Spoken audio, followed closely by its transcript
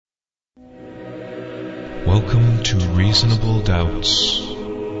Welcome to Reasonable Doubts,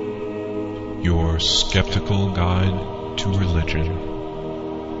 your skeptical guide to religion.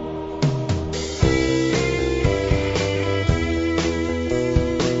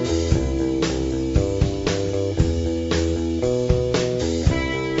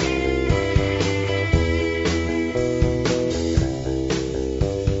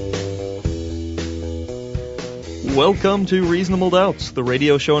 Welcome to Reasonable Doubts, the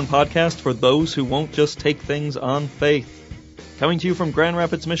radio show and podcast for those who won't just take things on faith. Coming to you from Grand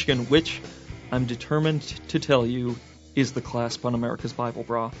Rapids, Michigan, which I'm determined to tell you is the clasp on America's Bible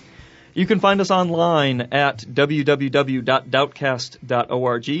bra. You can find us online at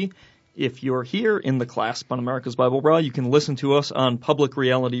www.doubtcast.org. If you're here in the clasp on America's Bible bra, you can listen to us on Public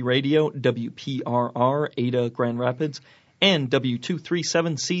Reality Radio, WPRR, Ada, Grand Rapids, and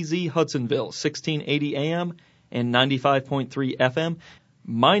W237CZ, Hudsonville, 1680 AM and 95.3 FM.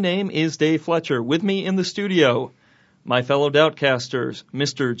 My name is Dave Fletcher. With me in the studio, my fellow Doubtcasters,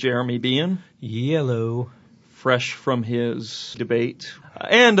 Mr. Jeremy Bean. Yellow. Fresh from his debate.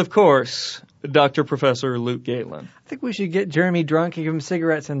 And, of course, Dr. Professor Luke Galen. I think we should get Jeremy drunk and give him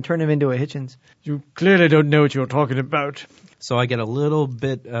cigarettes and turn him into a Hitchens. You clearly don't know what you're talking about. So I get a little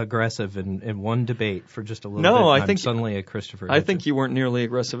bit aggressive in one debate for just a little bit. No, I'm suddenly a Christopher Hitchens. I think you weren't nearly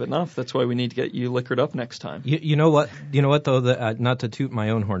aggressive enough. That's why we need to get you liquored up next time. You know what? You know what, though? Not to toot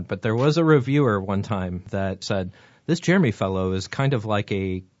my own horn, but there was a reviewer one time that said, this Jeremy fellow is kind of like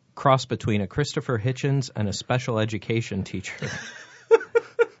a cross between a Christopher Hitchens and a special education teacher.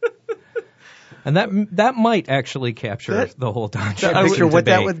 And that might actually capture the whole Don Johnson picture what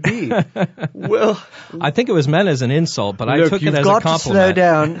that debate. would be. Well, I think it was meant as an insult, but Look, I took it as a you've got compliment. to slow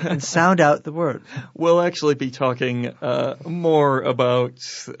down and sound out the word. we'll actually be talking more about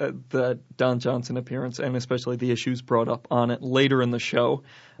the Don Johnson appearance and especially the issues brought up on it later in the show.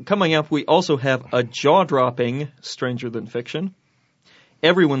 Coming up, we also have a jaw-dropping Stranger Than Fiction.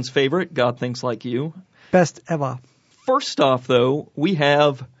 Everyone's favorite, God Thinks Like You. Best ever. First off, though, we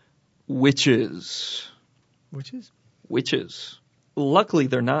have witches. Witches. Luckily,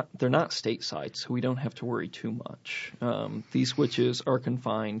 they're not stateside, so we don't have to worry too much. These witches are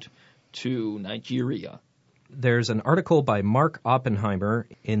confined to Nigeria. There's an article by Mark Oppenheimer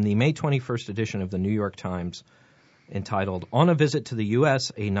in the May 21st edition of the New York Times entitled, On a Visit to the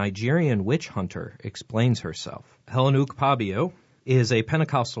U.S., a Nigerian Witch Hunter Explains Herself. Helen Ukpabio is a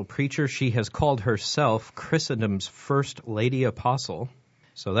Pentecostal preacher. She has called herself Christendom's first lady apostle.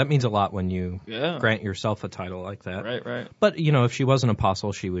 So that means a lot when you grant yourself a title like that. Right. But, you know, if she was an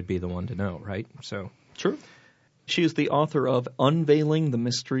apostle, she would be the one to know, right? So True. She is the author of Unveiling the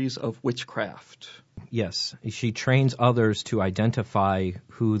Mysteries of Witchcraft. yes, she trains others to identify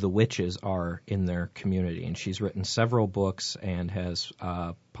who the witches are in their community. And she's written several books and has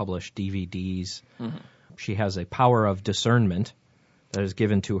published DVDs. Mm-hmm. She has a power of discernment that is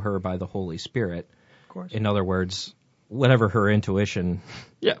given to her by the Holy Spirit. Of course. In other words, whatever her intuition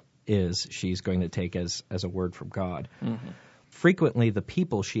is, she's going to take as a word from God. Mm-hmm. Frequently, the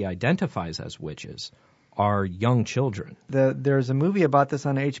people she identifies as witches are young children. There's a movie about this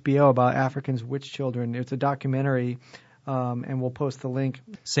on HBO about Africa's witch children. It's a documentary, and we'll post the link.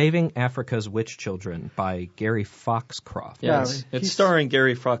 Saving Africa's Witch Children by Gary Foxcroft. Yes, it's starring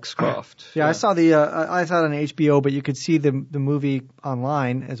Gary Foxcroft. Yeah, I saw it on HBO, but you could see the movie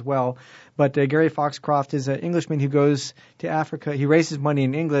online as well. But Gary Foxcroft is an Englishman who goes to Africa. He raises money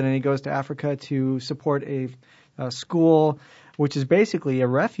in England, and he goes to Africa to support a school, which is basically a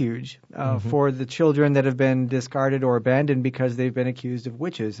refuge for the children that have been discarded or abandoned because they've been accused of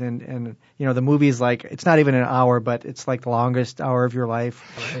witches. And you know, the movie's like, it's not even an hour, but it's like the longest hour of your life,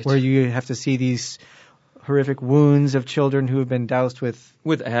 where you have to see these horrific wounds of children who have been doused with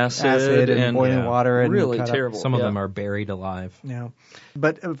acid and boiling water, and really terrible. Some of them are buried alive. Yeah,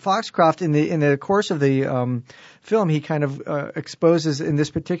 but Foxcroft in the course of the film, he kind of exposes in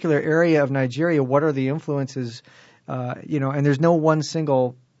this particular area of Nigeria what are the influences, and there's no one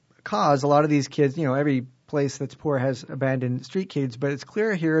single cause. A lot of these kids, every place that's poor has abandoned street kids, but it's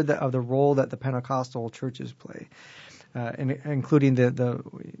clear here of the role that the Pentecostal churches play. Including the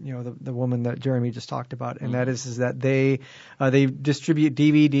woman that Jeremy just talked about, and that is that they distribute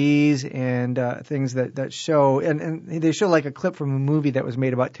DVDs and things that show, and they show like a clip from a movie that was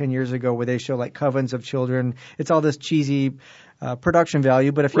made about 10 years ago where they show like covens of children. It's all this cheesy production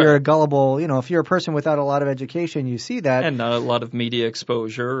value, but if you're a gullible, if you're a person without a lot of education, you see that. And not a lot of media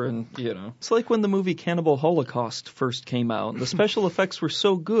exposure, and, It's like when the movie Cannibal Holocaust first came out. The special effects were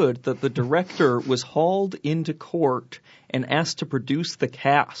so good that the director was hauled into court and asked to produce the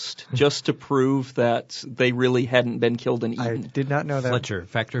cast just to prove that they really hadn't been killed and eaten. I did not know that. Fletcher,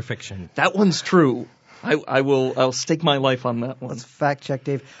 fact or fiction? That one's true. I'll stake my life on that one. Let's fact check,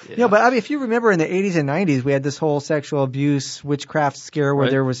 Dave. Yeah. But I mean, if you remember in the 80s and 90s, we had this whole sexual abuse, witchcraft scare where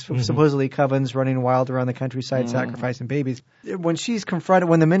Right. there was supposedly covens running wild around the countryside, sacrificing babies. When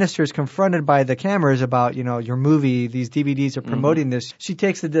the minister is confronted by the cameras about, your movie, these DVDs are promoting this, she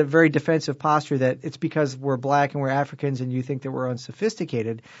takes the very defensive posture that it's because we're black and we're Africans and you think that we're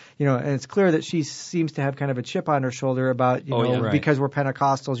unsophisticated, and it's clear that she seems to have kind of a chip on her shoulder about, Right. because we're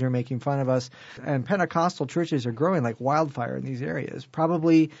Pentecostals, you're making fun of us. And Pentecostal churches are growing like wildfire in these areas,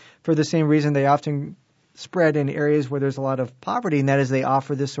 probably for the same reason they often spread in areas where there's a lot of poverty, and that is they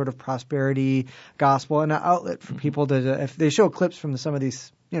offer this sort of prosperity gospel and an outlet for people to, if they show clips from some of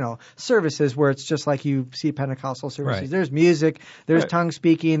these, services where it's just like you see Pentecostal services. Right. There's music, there's Right. tongue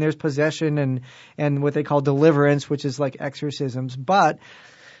speaking, there's possession and what they call deliverance, which is like exorcisms. But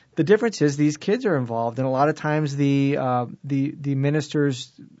the difference is these kids are involved, and a lot of times the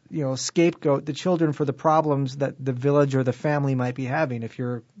ministers, scapegoat the children for the problems that the village or the family might be having. If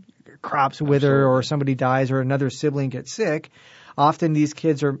your crops wither or somebody dies or another sibling gets sick, often these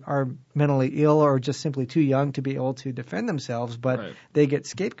kids are mentally ill or just simply too young to be able to defend themselves, but Right. they get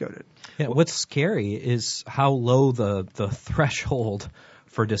scapegoated. Yeah, what's scary is how low the threshold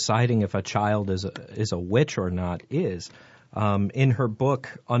for deciding if a child is a witch or not is. In her book,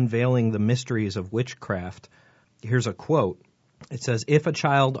 Unveiling the Mysteries of Witchcraft, here's a quote. It says, "If a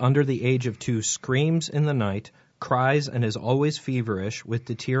child under the age of 2 screams in the night, cries, and is always feverish with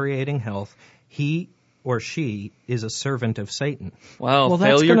deteriorating health, he or she is a servant of Satan." Wow, Well,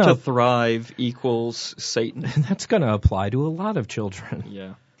 that's failure gonna- to thrive equals Satan. And that's going to apply to a lot of children.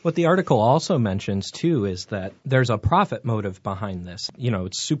 Yeah. What the article also mentions, too, is that there's a profit motive behind this.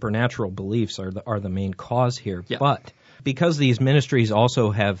 It's supernatural beliefs are the main cause here. Yeah. But because these ministries also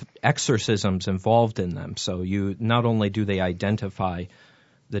have exorcisms involved in them, so you not only do they identify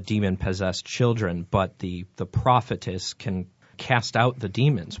the demon-possessed children, but the prophetess can cast out the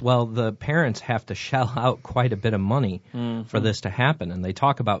demons. Well, the parents have to shell out quite a bit of money for this to happen. And they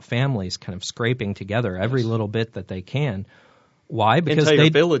talk about families kind of scraping together every little bit that they can. Why? Because Entire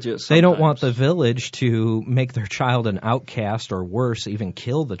villages. they don't want the sometimes. village to make their child an outcast or worse, even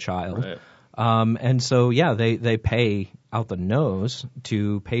kill the child. Right. And so, yeah, they pay out the nose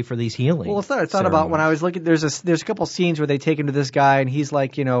to pay for these healings. Well, I thought about when I was looking. There's a couple scenes where they take him to this guy, and he's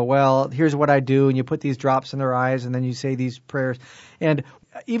like, well, here's what I do, and you put these drops in their eyes, and then you say these prayers. And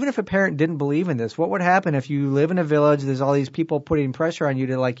even if a parent didn't believe in this, what would happen if you live in a village? There's all these people putting pressure on you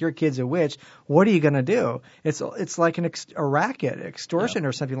to like your kid's a witch. What are you going to do? It's like a racket, extortion,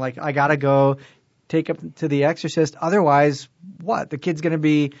 or something like I got to go take up to the exorcist. Otherwise, what? The kid's going to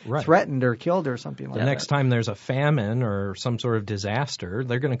be Right. threatened or killed or something like the that. next time there's a famine or some sort of disaster,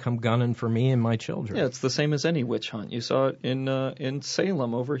 they're going to come gunning for me and my children. Yeah, it's the same as any witch hunt. You saw it in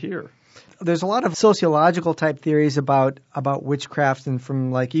Salem over here. There's a lot of sociological type theories about witchcraft, and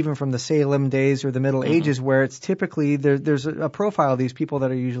even from the Salem days or the Middle Ages, where it's typically there's a profile of these people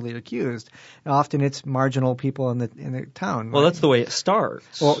that are usually accused. And often it's marginal people in the town. Well, right? that's the way it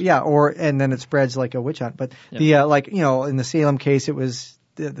starts. Well, yeah, and then it spreads like a witch hunt. But in the Salem case, it was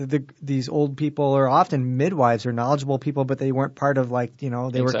these old people are often midwives or knowledgeable people, but they weren't part of they were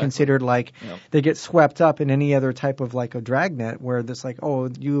Exactly. considered Yep. they get swept up in any other type of a dragnet where it's like, oh,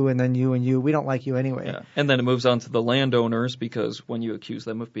 you and then you and you, we don't like you anyway. Yeah. And then it moves on to the landowners, because when you accuse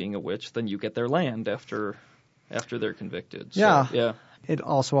them of being a witch, then you get their land after they're convicted. So, Yeah. Yeah. It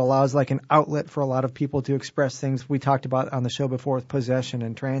also allows an outlet for a lot of people to express things we talked about on the show before with possession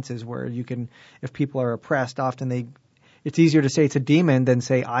and trances, where you can, if people are oppressed, often it's easier to say it's a demon than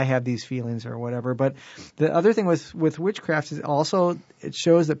say I have these feelings or whatever. But the other thing with witchcraft is also it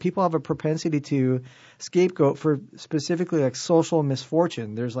shows that people have a propensity to scapegoat for specifically social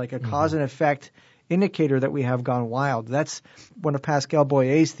misfortune. There's a cause and effect indicator that we have gone wild. That's one of Pascal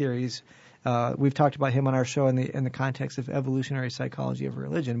Boyer's theories. We've talked about him on our show in the context of evolutionary psychology of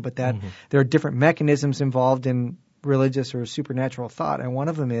religion, but that there are different mechanisms involved in religious or supernatural thought, and one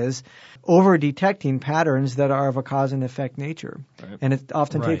of them is over-detecting patterns that are of a cause and effect nature. Right. And it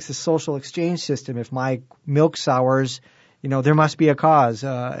often Right. takes a social exchange system. If my milk sours, there must be a cause.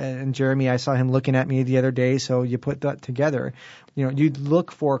 And Jeremy, I saw him looking at me the other day, so you put that together. You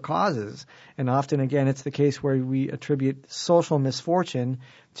look for causes. And often, again, it's the case where we attribute social misfortune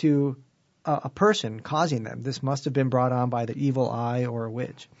to a person causing them. This must have been brought on by the evil eye or a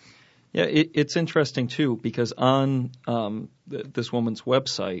witch. Yeah, it's interesting, too, because on this woman's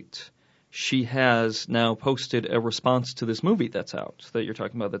website, she has now posted a response to this movie that's out that you're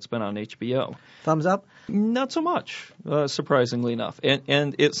talking about that's been on HBO. Thumbs up? Not so much, surprisingly enough.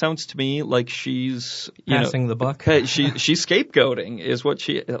 And it sounds to me like she's Passing the buck. She's scapegoating is what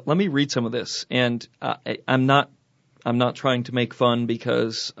she. Let me read some of this. And I'm not trying to make fun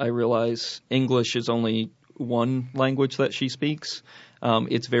because I realize English is only one language that she speaks.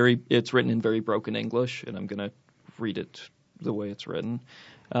 It's written in very broken English, and I'm going to read it the way it's written.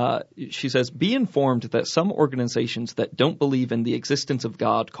 She says, be informed that some organizations that don't believe in the existence of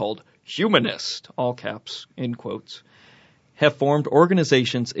God, called humanist, all caps, in quotes, have formed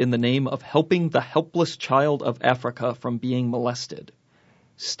organizations in the name of helping the helpless child of Africa from being molested.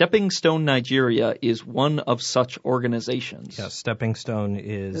 Stepping Stone Nigeria is one of such organizations. Yeah, Stepping Stone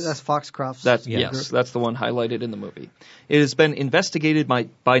is... That's Foxcroft's Yes, that's the one highlighted in the movie. It has been investigated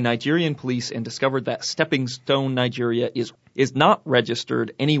by Nigerian police and discovered that Stepping Stone Nigeria is not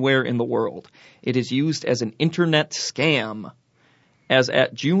registered anywhere in the world. It is used as an internet scam. As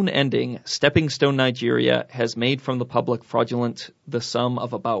at June ending, Stepping Stone Nigeria has made from the public fraudulent the sum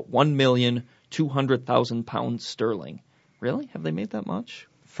of about £1,200,000 sterling. Really? Have they made that much?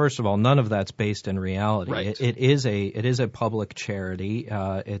 First of all, none of that's based in reality. Right. It is a public charity.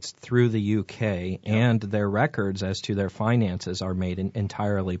 It's through the UK, and their records as to their finances are made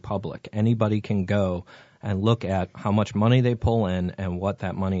entirely public. Anybody can go and look at how much money they pull in and what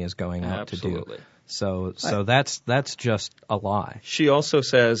that money is going out to do. So that's just a lie. She also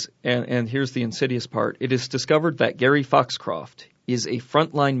says, and here's the insidious part, it is discovered that Gary Foxcroft is a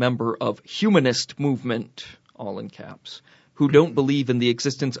frontline member of humanist movement, all in caps, who don't believe in the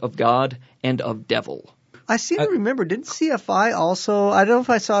existence of God and of devil. I seem to remember, didn't CFI also, I don't know if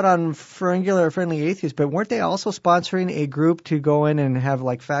I saw it on Fringular or Friendly Atheist, but weren't they also sponsoring a group to go in and have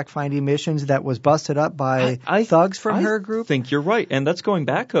like fact-finding missions that was busted up by thugs from her group? I think you're right, and that's going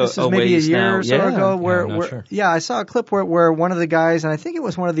back a this is maybe ways a year now. or so ago. Where I saw a clip where one of the guys, and I think it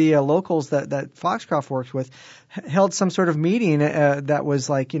was one of the locals that Foxcroft works with, held some sort of meeting that was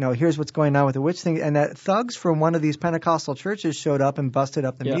like, here's what's going on with the witch thing, and that thugs from one of these Pentecostal churches showed up and busted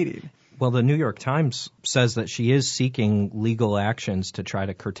up the meeting. Well, the New York Times says that she is seeking legal actions to try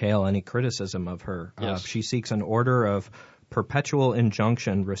to curtail any criticism of her. Yes. She seeks an order of perpetual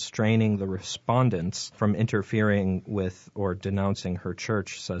injunction restraining the respondents from interfering with or denouncing her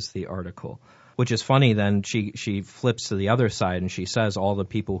church, says the article. Which is funny, then she flips to the other side and she says all the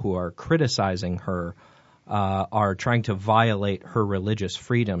people who are criticizing her are trying to violate her religious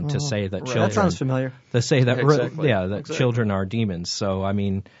freedom to say that children... That sounds familiar. To say that, Exactly. children are demons. So, I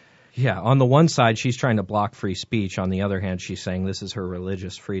mean... Yeah, on the one side, she's trying to block free speech. On the other hand, she's saying this is her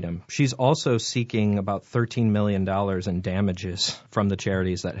religious freedom. She's also seeking about $13 million in damages from the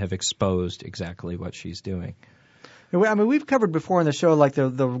charities that have exposed exactly what she's doing. I mean, we've covered before in the show like the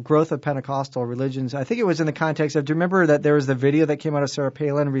growth of Pentecostal religions. I think it was in the context of, do you remember that there was the video that came out of Sarah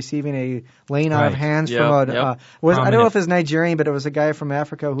Palin receiving a laying out of hands from I don't know if it's Nigerian, but it was a guy from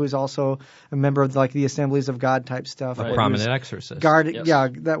Africa who is also a member of like the Assemblies of God type stuff. A prominent exorcist. Yeah,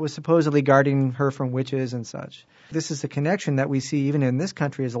 that was supposedly guarding her from witches and such. This is the connection that we see even in this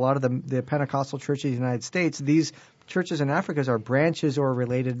country is a lot of the Pentecostal churches in the United States. These churches in Africa are branches or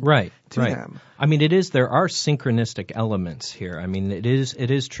related to them. I mean, there are synchronistic elements here. I mean, it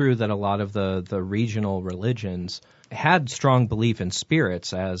is true that a lot of the regional religions had strong belief in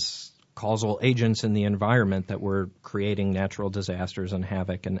spirits as causal agents in the environment that were creating natural disasters and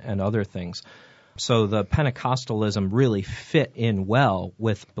havoc and other things. So the Pentecostalism really fit in well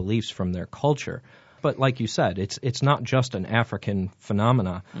with beliefs from their culture. But like you said, it's not just an African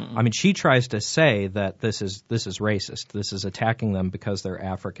phenomena. Mm-mm. I mean, she tries to say that this is racist. This is attacking them because they're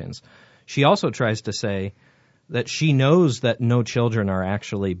Africans. She also tries to say that she knows that no children are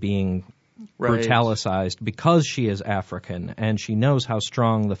actually being brutalicized because she is African, and she knows how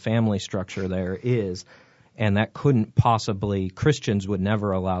strong the family structure there is, and that couldn't possibly, Christians would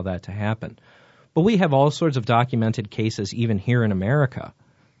never allow that to happen. But we have all sorts of documented cases even here in America.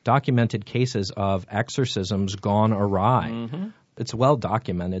 Documented cases of exorcisms gone awry. Mm-hmm. It's well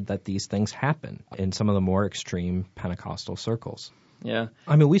documented that these things happen in some of the more extreme Pentecostal circles. Yeah.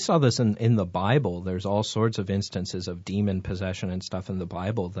 I mean, we saw this in the Bible. There's all sorts of instances of demon possession and stuff in the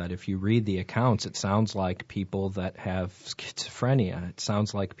Bible that if you read the accounts, it sounds like people that have schizophrenia. It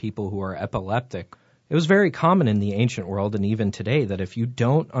sounds like people who are epileptic. It was very common in the ancient world and even today that if you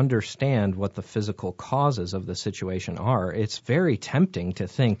don't understand what the physical causes of the situation are, it's very tempting to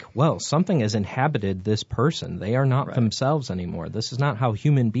think, well, something has inhabited this person. They are not themselves anymore. This is not how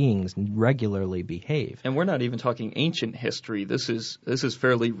human beings regularly behave. And we're not even talking ancient history. This is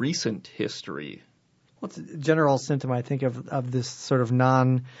fairly recent history. Well, it's a general symptom, I think, of this sort of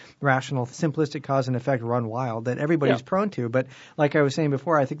non-rational, simplistic cause and effect run wild that everybody's prone to. But like I was saying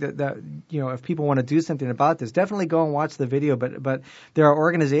before, I think that if people want to do something about this, definitely go and watch the video. But there are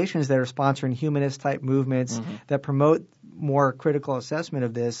organizations that are sponsoring humanist-type movements that promote more critical assessment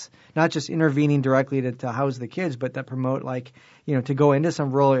of this, not just intervening directly to house the kids, but that promote to go into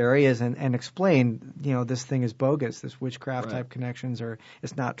some rural areas and explain, this thing is bogus, this witchcraft type connections, or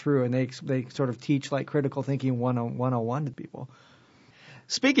it's not true. And they sort of teach like critical thinking 101 to people.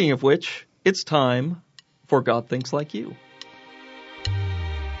 Speaking of which, it's time for God Thinks Like You.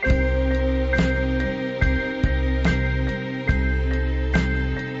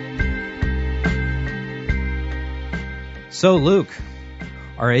 So, Luke,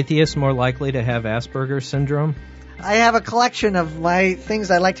 are atheists more likely to have Asperger's syndrome? I have a collection of my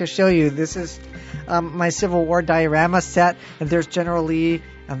things I'd like to show you. This is my Civil War diorama set, and there's General Lee,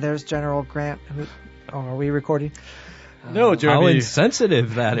 and there's General Grant. Are we recording? No, Jeremy. How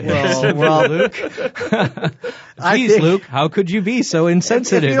insensitive that is. Well, Luke. Jeez, Luke, how could you be so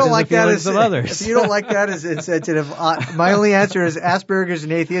insensitive if you don't to like the that feelings of others? If you don't like that as insensitive, my only answer is Asperger's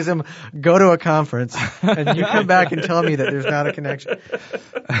and atheism. Go to a conference, and you come back and tell me that there's not a connection.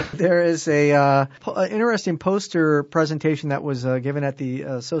 There is an interesting poster presentation that was given at the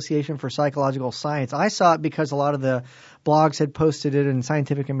Association for Psychological Science. I saw it because a lot of the blogs had posted it, and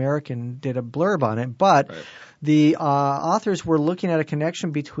Scientific American did a blurb on it. But the authors were looking at a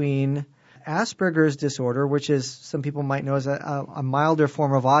connection between Asperger's disorder, which is some people might know as a milder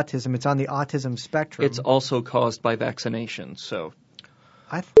form of autism. It's on the autism spectrum. It's also caused by vaccination, so.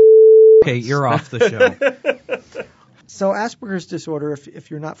 Okay, you're off the show. So Asperger's disorder,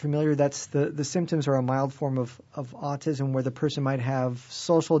 if you're not familiar, that's the symptoms are a mild form of autism where the person might have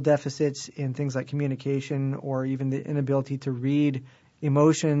social deficits in things like communication or even the inability to read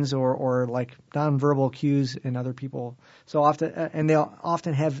emotions or like nonverbal cues in other people. So often, and they'll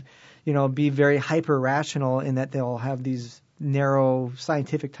often have, be very hyper rational in that they'll have these narrow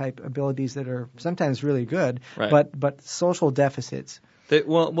scientific type abilities that are sometimes really good, but social deficits. They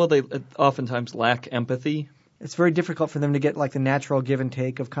oftentimes lack empathy. It's very difficult for them to get like the natural give and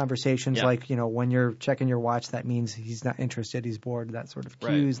take of conversations, like, when you're checking your watch, that means he's not interested, he's bored, that sort of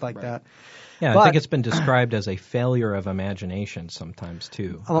cues that. Yeah, I think it's been described as a failure of imagination sometimes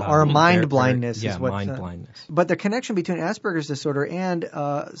too. Or a mind blindness is what. Mind blindness. But the connection between Asperger's disorder and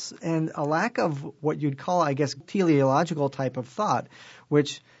a lack of what you'd call, I guess, teleological type of thought,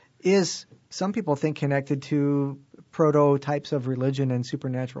 which is some people think connected to prototypes of religion and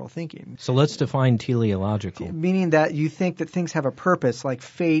supernatural thinking. So let's define teleological. Meaning that you think that things have a purpose, like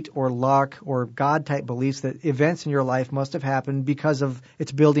fate or luck or God-type beliefs, that events in your life must have happened because of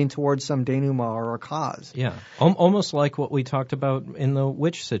it's building towards some denouement or a cause. Yeah, almost like what we talked about in the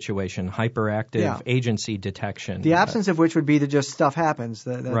witch situation, hyperactive agency detection. The absence of which would be that just stuff happens,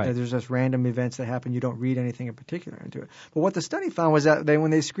 that there's just random events that happen, you don't read anything in particular into it. But what the study found was that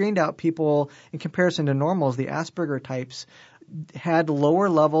when they screened out people in comparison to normals, the Asperger types had lower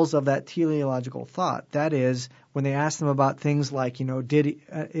levels of that teleological thought. That is, when they asked them about things like, did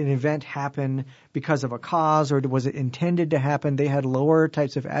an event happen because of a cause or was it intended to happen, they had lower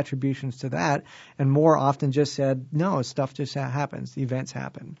types of attributions to that and more often just said, no, stuff just happens, events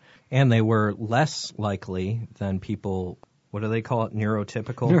happen. And they were less likely than people, what do they call it,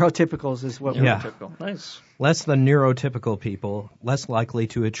 neurotypical? Neurotypicals is what neurotypical. Nice. Less than neurotypical people, less likely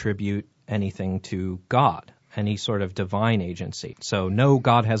to attribute anything to God, any sort of divine agency. So no,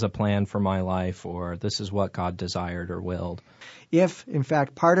 God has a plan for my life, or this is what God desired or willed. If, in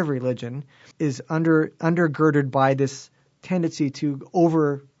fact, part of religion is undergirded by this tendency to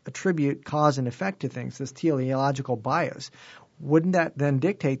over-attribute cause and effect to things, this teleological bias, wouldn't that then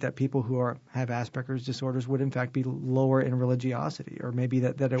dictate that people who have Asperger's disorders would in fact be lower in religiosity, or maybe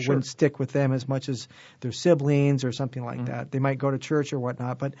that it wouldn't stick with them as much as their siblings or something like that? They might go to church or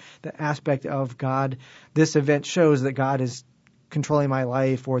whatnot, but the aspect of God, this event shows that God is controlling my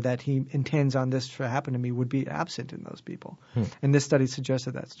life or that he intends on this to happen to me, would be absent in those people. And this study suggests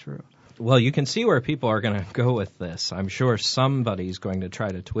that that's true. Well, you can see where people are going to go with this. I'm sure somebody's going to try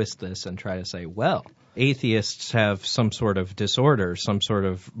to twist this and try to say, well, atheists have some sort of disorder, some sort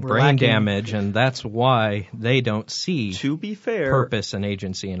of brain damage, and that's why they don't see, to be fair, purpose and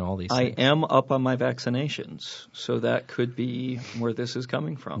agency in all these things. I am up on my vaccinations, so that could be where this is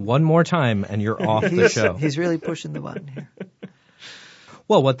coming from. One more time, and you're off the show. He's really pushing the button here.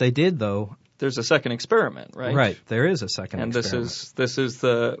 Well, what they did, though... There's a second experiment, right? Right, there is a second experiment. And this is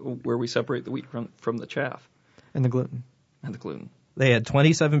the where we separate the wheat from the chaff. And the gluten. They had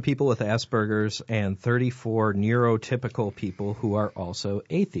 27 people with Asperger's and 34 neurotypical people who are also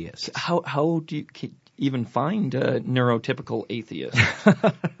atheists. How do even find a neurotypical atheist?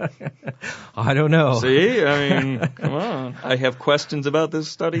 I don't know. See, I mean, come on. I have questions about this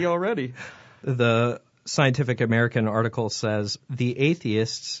study already. The Scientific American article says the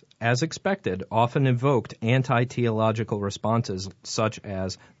atheists, as expected, often invoked anti-teleological responses such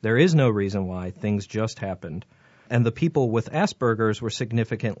as, there is no reason why, things just happened. And the people with Asperger's were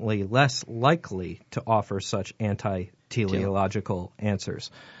significantly less likely to offer such anti-teleological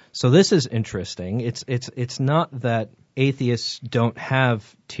answers. So this is interesting. It's not that atheists don't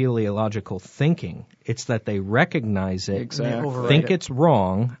have teleological thinking. It's that they recognize it, Exactly. think it's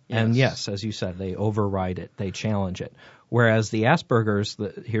wrong, and Yes. yes, as you said, they override it, they challenge it. Whereas the Asperger's,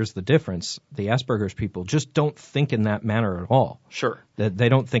 here's the difference, the Asperger's people just don't think in that manner at all. Sure. They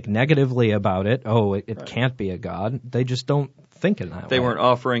don't think negatively about it. Oh, it can't be a god. They just don't think in that way. They weren't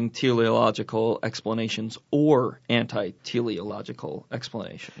offering teleological explanations or anti-teleological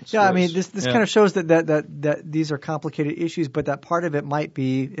explanations. Yeah, I mean, this kind of shows that these are complicated issues, but that part of it might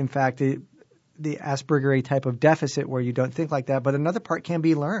be, in fact, the Asperger type of deficit where you don't think like that. But another part can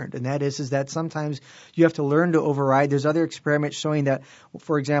be learned, and that is that sometimes you have to learn to override. There's other experiments showing that,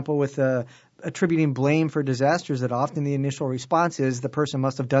 for example, with attributing blame for disasters, that often the initial response is the person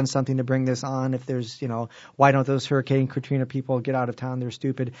must have done something to bring this on. If there's, why don't those Hurricane Katrina people get out of town? They're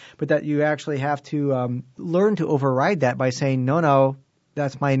stupid. But that you actually have to learn to override that by saying, no,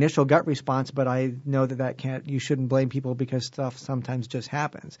 that's my initial gut response, but I know you shouldn't blame people because stuff sometimes just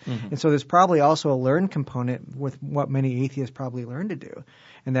happens. Mm-hmm. And so there's probably also a learned component with what many atheists probably learn to do.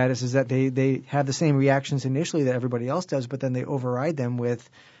 And that is that they have the same reactions initially that everybody else does, but then they override them with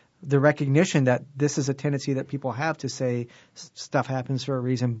the recognition that this is a tendency that people have to say stuff happens for a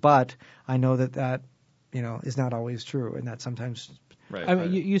reason, but I know that is not always true, and that sometimes. Right. I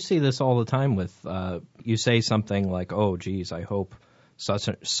mean, you see this all the time with you say something like, "Oh, geez, I hope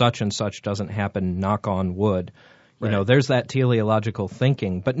such and such doesn't happen. Knock on wood." There's that teleological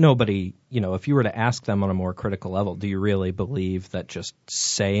thinking, but nobody, if you were to ask them on a more critical level, do you really believe that just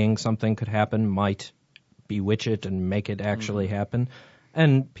saying something could happen might bewitch it and make it actually happen?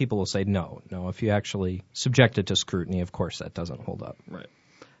 And people will say, no. If you actually subject it to scrutiny, of course, that doesn't hold up. Right.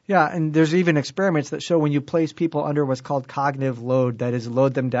 Yeah, and there's even experiments that show when you place people under what's called cognitive load, that is,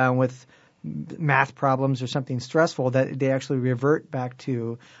 load them down with math problems or something stressful, that they actually revert back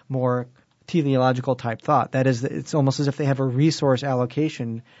to more teleological type thought. That is, it's almost as if they have a resource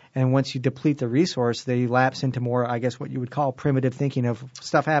allocation, and once you deplete the resource, they lapse into more, I guess, what you would call primitive thinking of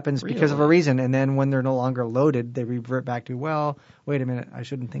stuff happens because of a reason, and then when they're no longer loaded, they revert back to, well, wait a minute, I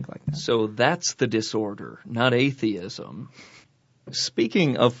shouldn't think like that. So that's the disorder, not atheism.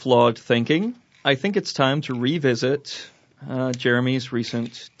 Speaking of flawed thinking, I think it's time to revisit Jeremy's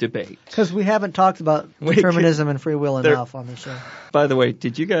recent debate. Because we haven't talked about determinism and free will enough on the show. By the way,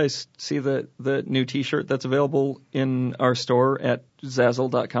 did you guys see the new T-shirt that's available in our store at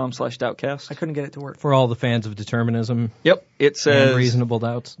Zazzle.com/Doubtcast? I couldn't get it to work. For all the fans of determinism, Yep, it says and reasonable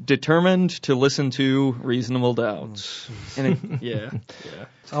doubts. Determined to listen to reasonable doubts. Yeah.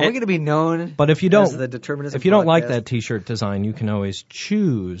 So are we going to be known? But if you as the determinism if you don't like podcast? that T-shirt design, you can always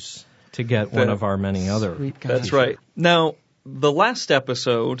choose to get one of our many other. That's right. Now, the last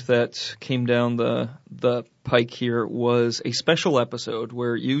episode that came down the pike here was a special episode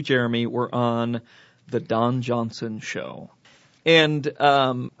where you, Jeremy, were on the Don Johnson show. And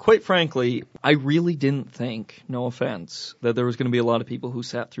quite frankly, I really didn't think, no offense, that there was going to be a lot of people who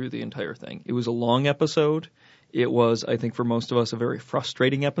sat through the entire thing. It was a long episode. It was, I think, for most of us, a very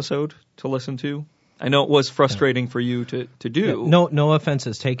frustrating episode to listen to. I know it was frustrating for you to do. Yeah, no offense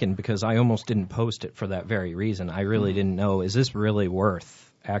is taken, because I almost didn't post it for that very reason. I really didn't know, is this really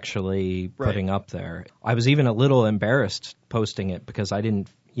worth actually putting up there? I was even a little embarrassed posting it because I didn't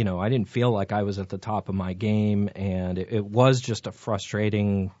feel like I was at the top of my game, and it was just a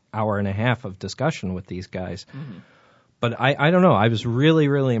frustrating hour and a half of discussion with these guys. Mm-hmm. But I don't know. I was really,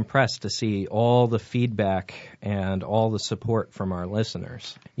 really impressed to see all the feedback and all the support from our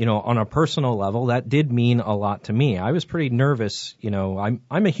listeners. On a personal level, that did mean a lot to me. I was pretty nervous. I'm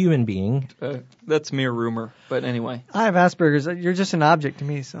a human being. That's mere rumor. But anyway. I have Asperger's. You're just an object to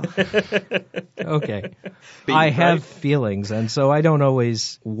me, so. Okay. I have feelings, and so I don't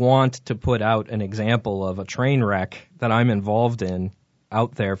always want to put out an example of a train wreck that I'm involved in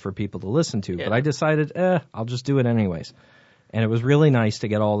out there for people to listen to, but I decided, I'll just do it anyways. And it was really nice to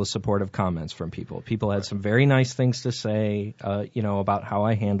get all the supportive comments from people. People had some very nice things to say, about how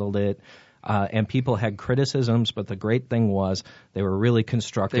I handled it. And people had criticisms, but the great thing was they were really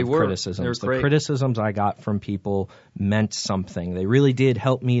constructive criticisms. The criticisms I got from people meant something. They really did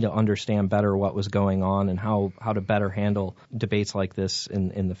help me to understand better what was going on and how to better handle debates like this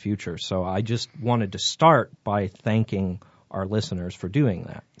in the future. So I just wanted to start by thanking our listeners for doing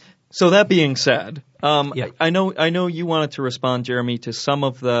that. So that being said, I know you wanted to respond, Jeremy, to some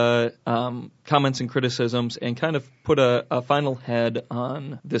of the comments and criticisms and kind of put a final head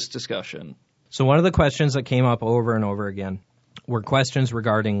on this discussion. So one of the questions that came up over and over again were questions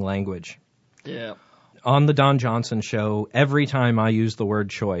regarding language. Yeah. On the Don Johnson show, every time I used the word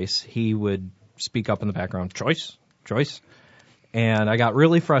choice, he would speak up in the background, choice. And I got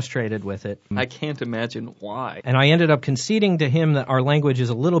really frustrated with it. I can't imagine why. And I ended up conceding to him that our language is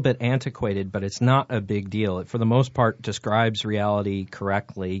a little bit antiquated, but it's not a big deal. It, for the most part, describes reality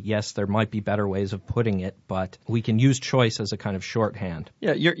correctly. Yes, there might be better ways of putting it, but we can use choice as a kind of shorthand.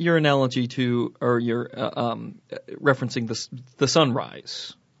 Yeah, your analogy to, or your referencing the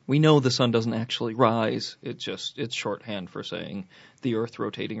sunrise. We know the sun doesn't actually rise. It's shorthand for saying the Earth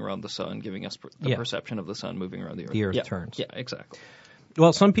rotating around the sun, giving us the perception of the sun moving around the Earth. The Earth turns. Yeah, exactly.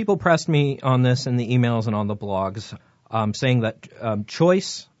 Well, some people pressed me on this in the emails and on the blogs, saying that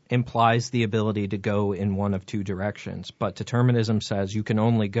choice implies the ability to go in one of two directions, but determinism says you can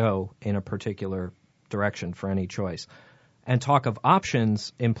only go in a particular direction for any choice. And talk of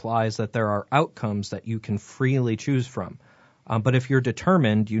options implies that there are outcomes that you can freely choose from. But if you're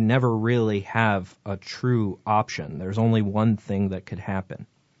determined, you never really have a true option. There's only one thing that could happen.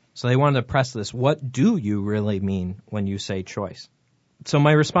 So they wanted to press this. What do you really mean when you say choice? So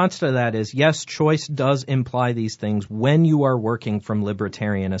my response to that is, yes, choice does imply these things when you are working from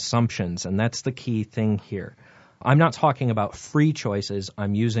libertarian assumptions, and that's the key thing here. I'm not talking about free choices.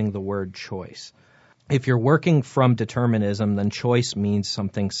 I'm using the word choice. If you're working from determinism, then choice means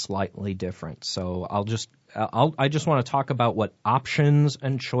something slightly different. So I just want to talk about what options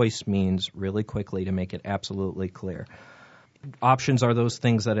and choice means really quickly to make it absolutely clear. Options are those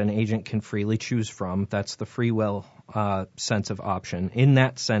things that an agent can freely choose from. That's the free will sense of option. In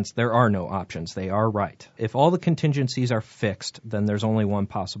that sense, there are no options. They are right. If all the contingencies are fixed, then there's only one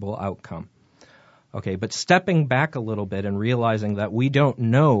possible outcome. Okay, but stepping back a little bit and realizing that we don't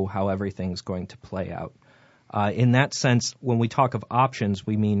know how everything's going to play out. In that sense, when we talk of options,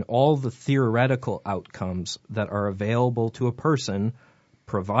 we mean all the theoretical outcomes that are available to a person,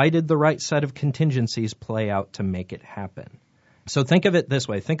 provided the right set of contingencies play out to make it happen. So think of it this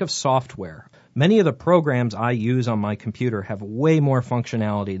way. Think of software. Many of the programs I use on my computer have way more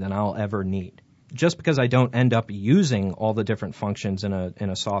functionality than I'll ever need. Just because I don't end up using all the different functions in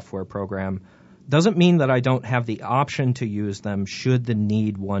a software program doesn't mean that I don't have the option to use them should the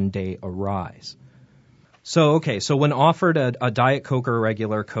need one day arise. So when offered a Diet Coke or a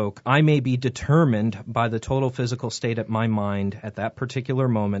regular Coke, I may be determined by the total physical state of my mind at that particular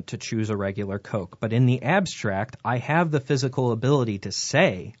moment to choose a regular Coke. But in the abstract, I have the physical ability to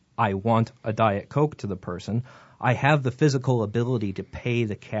say I want a Diet Coke to the person. I have the physical ability to pay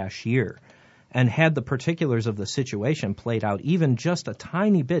the cashier. And had the particulars of the situation played out even just a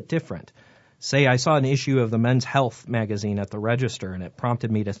tiny bit different, say I saw an issue of the Men's Health magazine at the register and it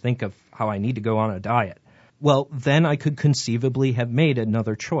prompted me to think of how I need to go on a diet. Well, then I could conceivably have made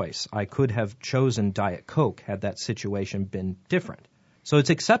another choice. I could have chosen Diet Coke had that situation been different. So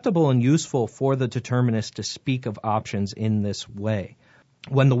it's acceptable and useful for the determinist to speak of options in this way.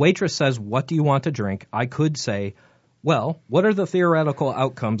 When the waitress says, "What do you want to drink?" I could say, well, what are the theoretical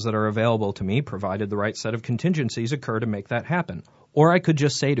outcomes that are available to me, provided the right set of contingencies occur to make that happen? Or I could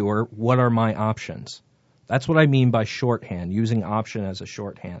just say to her, what are my options? That's what I mean by shorthand, using option as a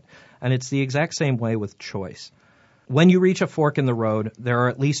shorthand. And it's the exact same way with choice. When you reach a fork in the road, there are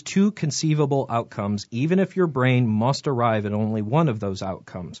at least two conceivable outcomes, even if your brain must arrive at only one of those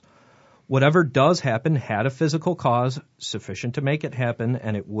outcomes. Whatever does happen had a physical cause sufficient to make it happen,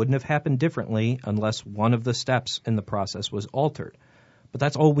 and it wouldn't have happened differently unless one of the steps in the process was altered. But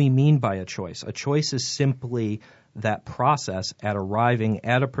that's all we mean by a choice. A choice is simply that process at arriving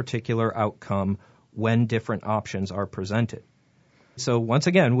at a particular outcome when different options are presented. So once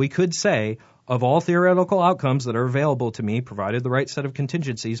again, we could say, of all theoretical outcomes that are available to me, provided the right set of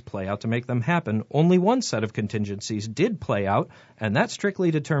contingencies play out to make them happen, only one set of contingencies did play out, and that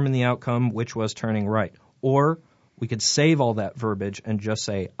strictly determined the outcome, which was turning right. Or we could save all that verbiage and just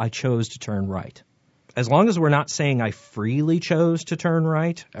say, I chose to turn right. As long as we're not saying I freely chose to turn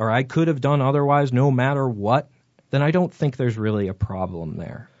right, or I could have done otherwise no matter what, then I don't think there's really a problem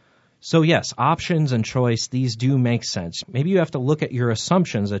there. So yes, options and choice, these do make sense. Maybe you have to look at your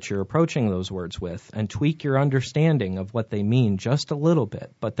assumptions that you're approaching those words with and tweak your understanding of what they mean just a little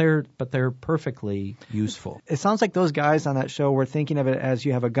bit, but they're perfectly useful. It sounds like those guys on that show were thinking of it as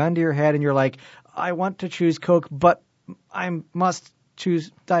you have a gun to your head and you're like, I want to choose Coke, but I must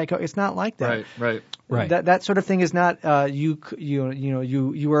choose Diet Coke. It's not like that. Right. That sort of thing is not you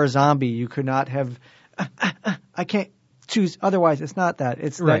were a zombie. You could not have I can't choose otherwise. It's not that.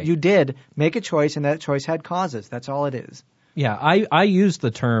 It's Right. that you did make a choice and that choice had causes. That's all it is. Yeah, I used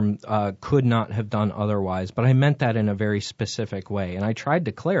the term could not have done otherwise, but I meant that in a very specific way, and I tried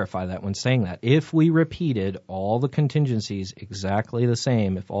to clarify that when saying that. If we repeated all the contingencies exactly the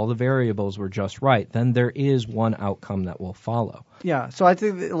same, if all the variables were just right, then there is one outcome that will follow. Yeah, so I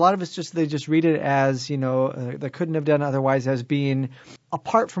think a lot of it's just they just read it as, they couldn't have done otherwise as being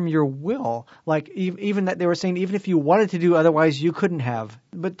apart from your will. Like even that they were saying even if you wanted to do otherwise, you couldn't have.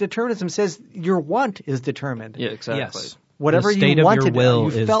 But determinism says your want is determined. Yeah, exactly. Yes. Whatever The state you of wanted, your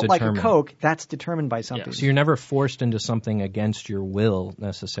will you is felt like a determined. Coke, that's determined by something. So you're never forced into something against your will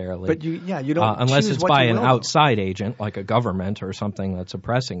necessarily. But you don't unless choose it's what by you an will. outside agent like a government or something that's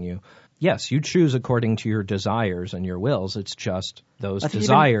oppressing you. Yes, you choose according to your desires and your wills. It's just those I think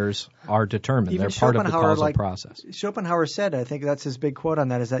desires are determined. even They're part of the Schopenhauer, causal like- process. Schopenhauer said, I think that's his big quote on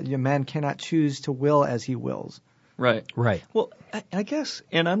that, is that a man cannot choose to will as he wills. Right. Right. Well, I guess,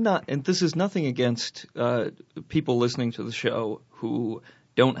 and I'm not, and this is nothing against people listening to the show who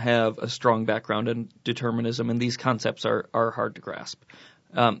don't have a strong background in determinism, and these concepts are hard to grasp.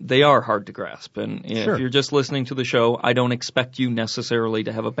 They are hard to grasp, and Sure. if you're just listening to the show, I don't expect you necessarily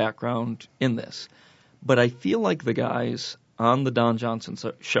to have a background in this. But I feel like the guys on the Don Johnson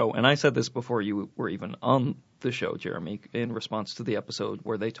show, and I said this before you were even on the show, Jeremy, in response to the episode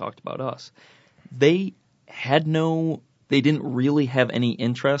where they talked about us, they didn't really have any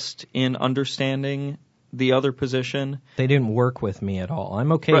interest in understanding the other position. They didn't work with me at all.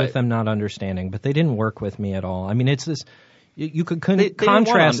 I'm okay Right. with them not understanding, but they didn't work with me at all. I mean, it's this. You could They didn't wanna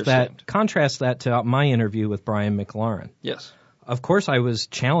contrast understand. that to my interview with Brian McLaren. Yes. Of course, I was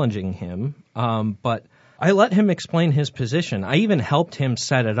challenging him, but I let him explain his position. I even helped him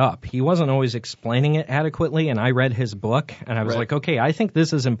set it up. He wasn't always explaining it adequately, and I read his book, and I was Right. like, okay, I think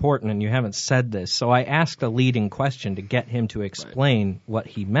this is important, and you haven't said this. So I asked a leading question to get him to explain what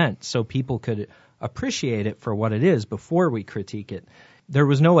he meant so people could appreciate it for what it is before we critique it. There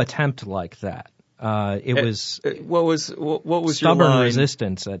was no attempt like that. It was What was your stubborn line?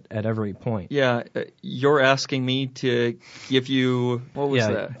 resistance at every point. Yeah, you're asking me to give you what was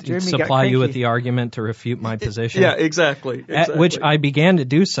that? Jeremy got Supply you with cranky. the argument to refute my position. Yeah, exactly. At which I began to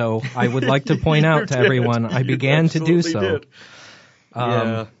do so. I would like to point out to everyone, I began to do so. Did.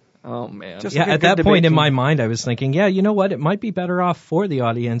 Yeah. Oh man. Just Yeah, like a at good that point debate in team. my mind, I was thinking, yeah, you know what? It might be better off for the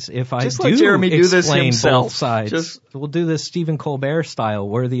audience if I Just do let Jeremy do this explain himself. both sides. We'll do this Stephen Colbert style,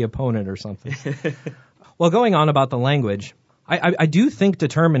 worthy opponent or something. Well, going on about the language, I do think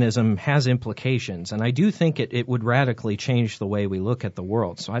determinism has implications, and I do think it would radically change the way we look at the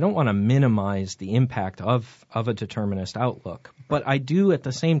world. So I don't want to minimize the impact of a determinist outlook. But I do at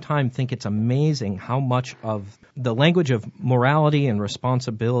the same time think it's amazing how much of the language of morality and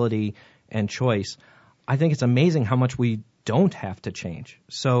responsibility and choice, I think it's amazing how much we don't have to change.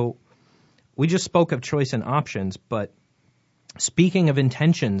 So we just spoke of choice and options, but speaking of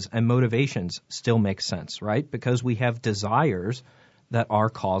intentions and motivations still makes sense, right? Because we have desires that are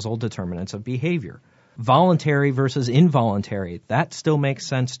causal determinants of behavior. Voluntary versus involuntary, that still makes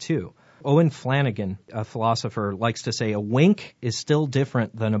sense too. Owen Flanagan, a philosopher, likes to say a wink is still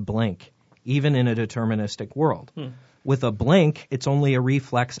different than a blink, even in a deterministic world. With a blink, it's only a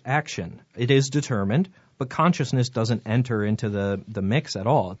reflex action. It is determined, but consciousness doesn't enter into the mix at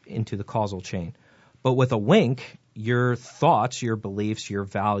all, into the causal chain. But with a wink, your thoughts, your beliefs, your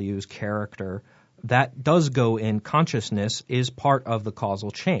values, character, that does go in. Consciousness is part of the causal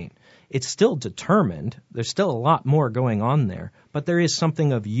chain. It's still determined. There's still a lot more going on there, but there is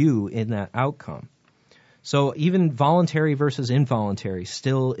something of you in that outcome. So even voluntary versus involuntary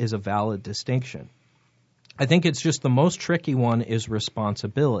still is a valid distinction. I think it's just the most tricky one is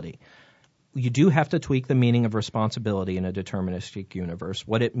responsibility. You do have to tweak the meaning of responsibility in a deterministic universe.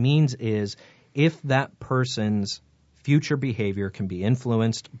 What it means is if that person's future behavior can be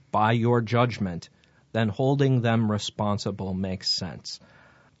influenced by your judgment, then holding them responsible makes sense.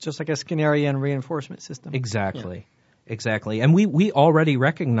 Just like a Skinnerian reinforcement system. Exactly. Exactly. And we already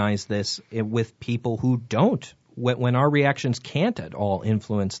recognize this with people who don't, when our reactions can't at all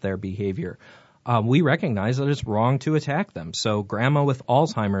influence their behavior. We recognize that it's wrong to attack them. So grandma with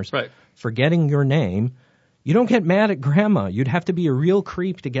Alzheimer's, Right. forgetting your name, You don't get mad at Grandma. You'd have to be a real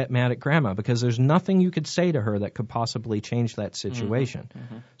creep to get mad at Grandma because there's nothing you could say to her that could possibly change that situation.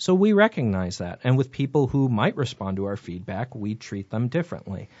 So we recognize that. And with people who might respond to our feedback, we treat them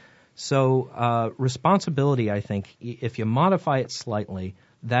differently. So responsibility, I think, if you modify it slightly,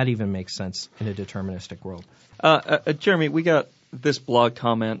 that even makes sense in a deterministic world. Jeremy, we got this blog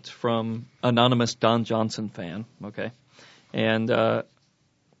comment from anonymous Don Johnson fan, okay? And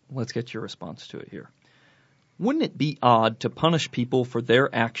let's get your response to it here. Wouldn't it be odd to punish people for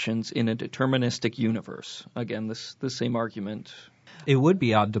their actions in a deterministic universe? Again, this same argument. It would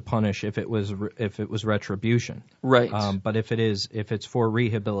be odd to punish if it was retribution, right? But if it's for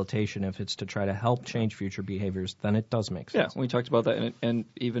rehabilitation, if it's to try to help change future behaviors, then it does make sense. Yeah, we talked about that, and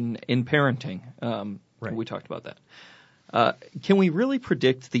even in parenting, we talked about that. Can we really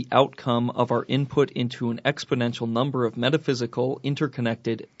predict the outcome of our input into an exponential number of metaphysical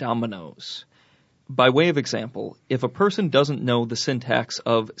interconnected dominoes? By way of example, if a person doesn't know the syntax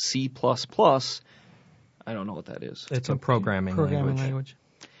of C++, I don't know what that is. It's a programming language.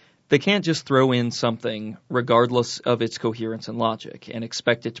 They can't just throw in something regardless of its coherence and logic and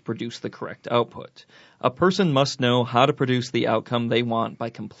expect it to produce the correct output. A person must know how to produce the outcome they want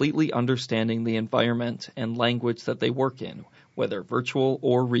by completely understanding the environment and language that they work in, whether virtual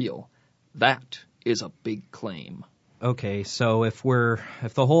or real. That is a big claim. Okay, so if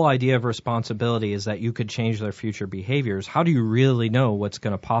the whole idea of responsibility is that you could change their future behaviors, how do you really know what's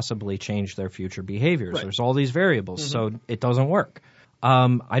going to possibly change their future behaviors? Right. There's all these variables, so it doesn't work.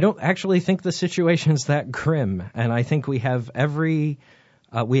 I don't actually think the situation's that grim, and I think we have we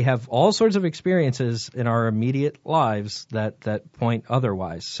have all sorts of experiences in our immediate lives that point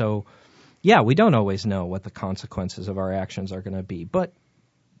otherwise. So, yeah, we don't always know what the consequences of our actions are going to be, but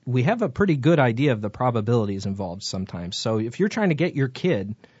we have a pretty good idea of the probabilities involved sometimes. So if you're trying to get your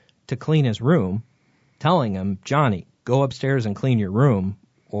kid to clean his room, telling him, Johnny, go upstairs and clean your room,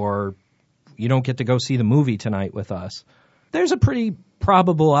 or you don't get to go see the movie tonight with us, there's a pretty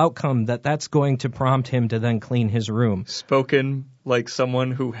probable outcome that that's going to prompt him to then clean his room. Spoken like someone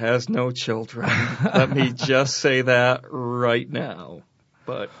who has no children. Let me just say that right now.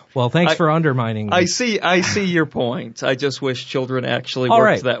 But well, thanks for undermining me. I see your point. I just wish children actually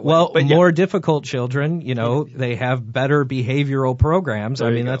worked that way. Well, but more difficult children, they have better behavioral programs.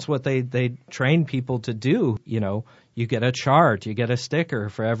 That's what they train people to do. You get a chart, you get a sticker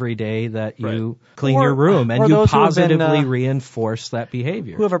for every day that you clean your room, and you positively reinforce that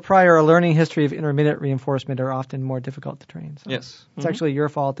behavior. Who have a prior learning history of intermittent reinforcement are often more difficult to train. So yes. It's actually your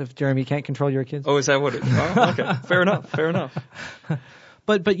fault if Jeremy can't control your kids. Oh, is that what it is? Oh, okay. Fair enough.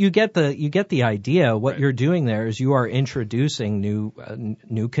 But you get the idea. What you're doing there is you are introducing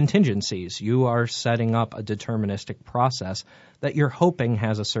new contingencies. You are setting up a deterministic process that you're hoping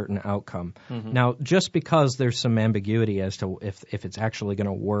has a certain outcome. Mm-hmm. Now, just because there's some ambiguity as to if it's actually going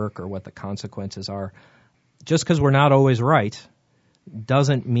to work or what the consequences are, just because we're not always right,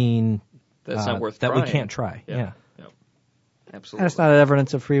 doesn't mean that's not worth that trying. We can't try. Yeah. Absolutely. And it's not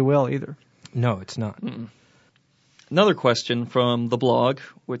evidence of free will either. No, it's not. Mm-mm. Another question from the blog,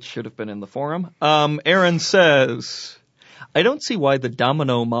 which should have been in the forum. Aaron says, I don't see why the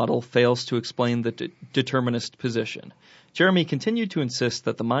domino model fails to explain the determinist position. Jeremy continued to insist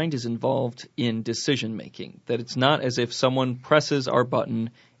that the mind is involved in decision-making, that it's not as if someone presses our button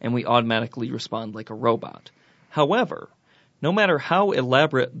and we automatically respond like a robot. However, no matter how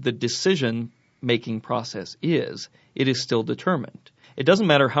elaborate the decision-making process is, it is still determined. It doesn't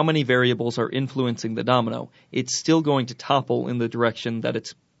matter how many variables are influencing the domino, it's still going to topple in the direction that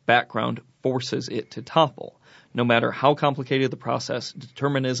its background forces it to topple. No matter how complicated the process,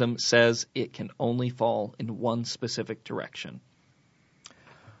 determinism says it can only fall in one specific direction.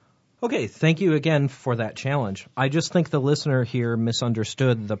 Okay, thank you again for that challenge. I just think the listener here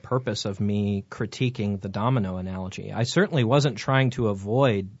misunderstood the purpose of me critiquing the domino analogy. I certainly wasn't trying to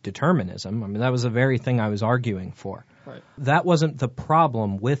avoid determinism. That was the very thing I was arguing for. Right. That wasn't the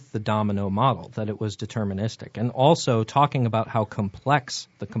problem with the domino model, that it was deterministic. And also talking about how complex,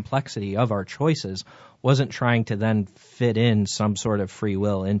 the complexity of our choices, wasn't trying to then fit in some sort of free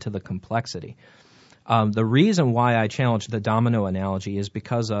will into the complexity. The reason why I challenged the domino analogy is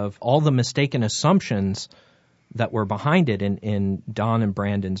because of all the mistaken assumptions that were behind it in Don and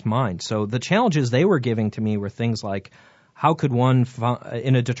Brandon's mind. So the challenges they were giving to me were things like, how could one,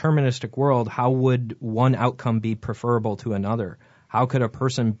 in a deterministic world, how would one outcome be preferable to another? How could a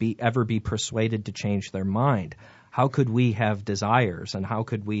person ever be persuaded to change their mind? How could we have desires, and how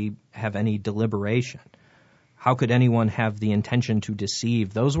could we have any deliberation? How could anyone have the intention to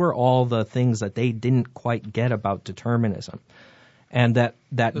deceive? Those were all the things that they didn't quite get about determinism. And that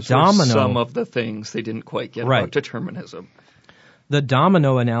Those were domino... some of the things they didn't quite get Right. about determinism. The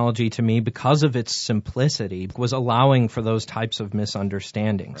domino analogy, to me, because of its simplicity, was allowing for those types of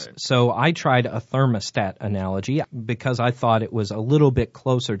misunderstandings. Right. So I tried a thermostat analogy because I thought it was a little bit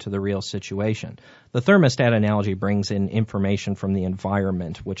closer to the real situation. The thermostat analogy brings in information from the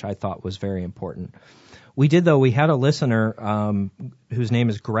environment, which I thought was very important. We had a listener whose name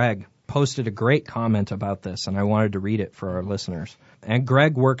is Greg, posted a great comment about this, and I wanted to read it for our listeners. And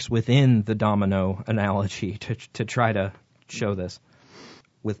Greg works within the domino analogy to try to show this,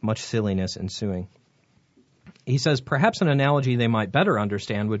 with much silliness ensuing. He says, perhaps an analogy they might better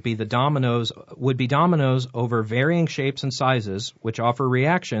understand would be dominoes over varying shapes and sizes, which offer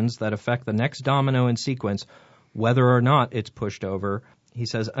reactions that affect the next domino in sequence, whether or not it's pushed over. He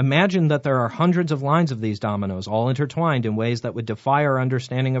says, imagine that there are hundreds of lines of these dominoes, all intertwined in ways that would defy our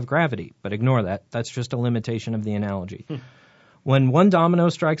understanding of gravity. But ignore that. That's just a limitation of the analogy. When one domino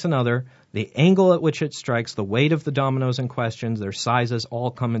strikes another, the angle at which it strikes, the weight of the dominoes in question, their sizes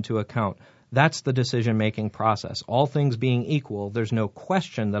all come into account. That's the decision-making process. All things being equal, there's no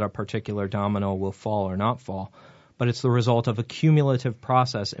question that a particular domino will fall or not fall, but it's the result of a cumulative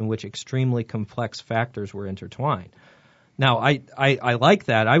process in which extremely complex factors were intertwined. Now, I like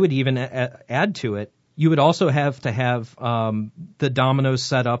that. I would even add to it, you would also have to have the dominoes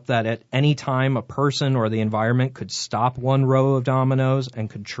set up that at any time a person or the environment could stop one row of dominoes and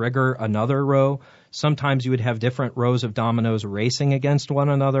could trigger another row. Sometimes you would have different rows of dominoes racing against one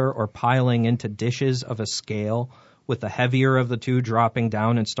another or piling into dishes of a scale, with the heavier of the two dropping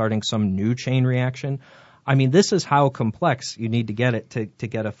down and starting some new chain reaction. I mean, this is how complex you need to get it to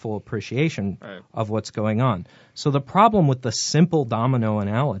get a full appreciation of what's going on. So the problem with the simple domino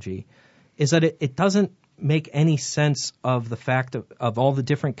analogy is that it doesn't make any sense of the fact of all the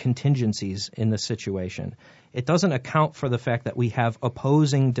different contingencies in the situation. It doesn't account for the fact that we have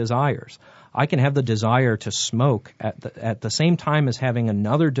opposing desires. I can have the desire to smoke at the same time as having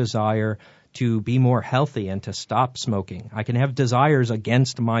another desire to be more healthy and to stop smoking. I can have desires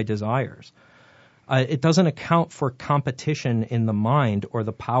against my desires. It doesn't account for competition in the mind or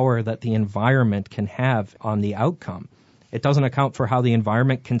the power that the environment can have on the outcome. It doesn't account for how the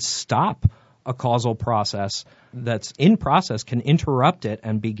environment can stop a causal process that's in process, can interrupt it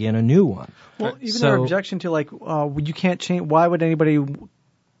and begin a new one. Well, even our objection to you can't change. Why would anybody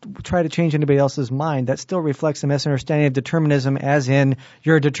try to change anybody else's mind? That still reflects a misunderstanding of determinism, as in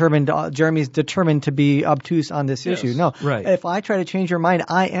you're determined. Jeremy's determined to be obtuse on this issue. No, right. If I try to change your mind,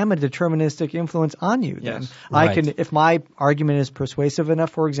 I am a deterministic influence on you. Yes. Then I can, if my argument is persuasive enough,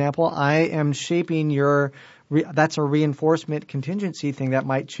 for example, I am shaping your. That's a reinforcement contingency thing that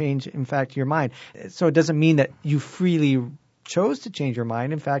might change, in fact, your mind. So it doesn't mean that you freely chose to change your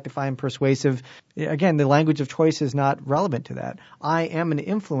mind. In fact, if I'm persuasive, again, the language of choice is not relevant to that. I am an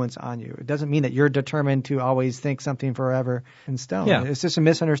influence on you. It doesn't mean that you're determined to always think something forever in stone. Yeah. It's just a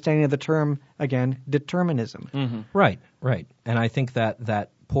misunderstanding of the term, again, determinism. Mm-hmm. Right. And I think that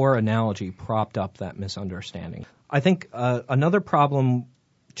poor analogy propped up that misunderstanding. I think another problem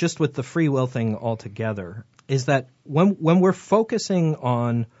just with the free will thing altogether is that when we're focusing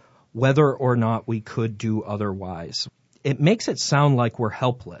on whether or not we could do otherwise, it makes it sound like we're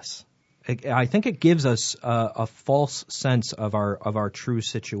helpless. I think it gives us a false sense of our true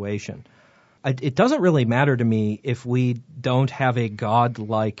situation. It doesn't really matter to me if we don't have a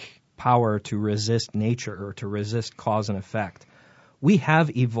God-like power to resist nature or to resist cause and effect. We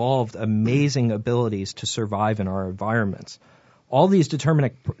have evolved amazing abilities to survive in our environments. All these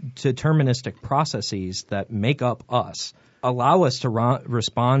deterministic processes that make up us allow us to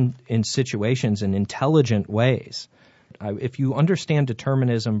respond in situations in intelligent ways. If you understand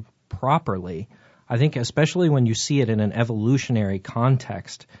determinism properly, I think especially when you see it in an evolutionary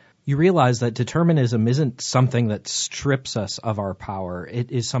context, you realize that determinism isn't something that strips us of our power.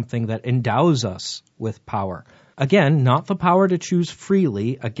 It is something that endows us with power. Again, not the power to choose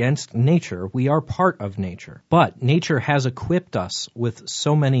freely against nature. We are part of nature. But nature has equipped us with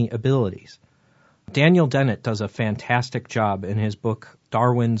so many abilities. Daniel Dennett does a fantastic job in his book,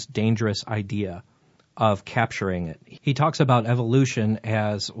 Darwin's Dangerous Idea, of capturing it. He talks about evolution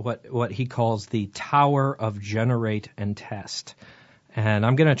as what he calls the tower of generate and test. And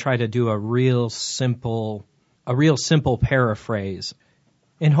I'm going to try to do a real simple paraphrase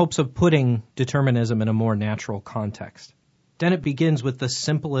in hopes of putting determinism in a more natural context. Dennett begins with the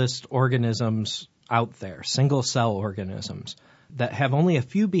simplest organisms out there, single-cell organisms, that have only a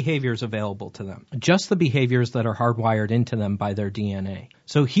few behaviors available to them, just the behaviors that are hardwired into them by their DNA.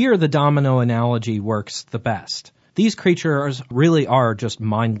 So here the domino analogy works the best. These creatures really are just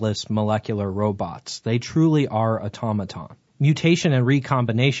mindless molecular robots. They truly are automaton. Mutation and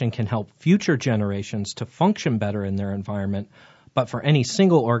recombination can help future generations to function better in their environment, but for any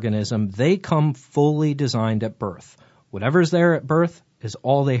single organism, they come fully designed at birth. Whatever's there at birth is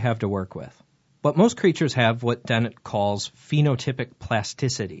all they have to work with. But most creatures have what Dennett calls phenotypic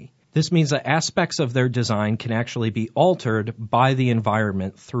plasticity. This means that aspects of their design can actually be altered by the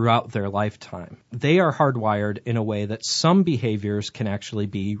environment throughout their lifetime. They are hardwired in a way that some behaviors can actually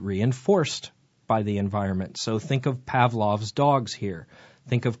be reinforced by the environment. So think of Pavlov's dogs here.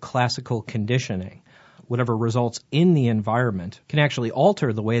 Think of classical conditioning. Whatever results in the environment can actually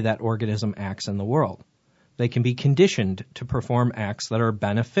alter the way that organism acts in the world. They can be conditioned to perform acts that are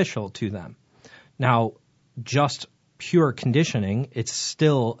beneficial to them. Now, just pure conditioning, it's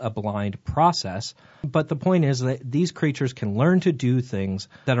still a blind process, but the point is that these creatures can learn to do things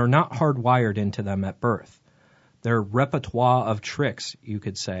that are not hardwired into them at birth. Their repertoire of tricks, you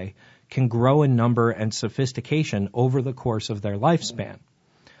could say, can grow in number and sophistication over the course of their lifespan.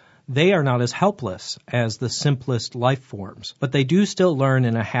 They are not as helpless as the simplest life forms, but they do still learn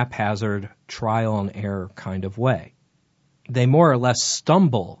in a haphazard, trial and error kind of way. They more or less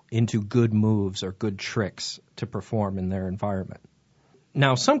stumble into good moves or good tricks to perform in their environment.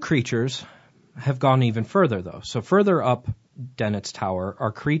 Now, some creatures have gone even further, though. So further up Dennett's tower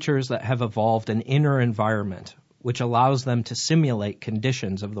are creatures that have evolved an inner environment, which allows them to simulate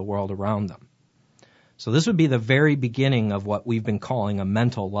conditions of the world around them. So this would be the very beginning of what we've been calling a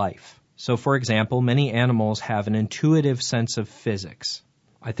mental life. So, for example, many animals have an intuitive sense of physics.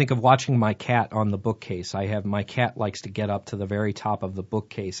 I think of watching my cat on the bookcase. My cat likes to get up to the very top of the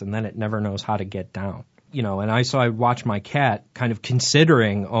bookcase, and then it never knows how to get down. So I watch my cat kind of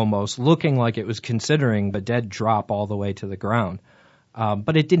considering, almost looking like it was considering the dead drop all the way to the ground.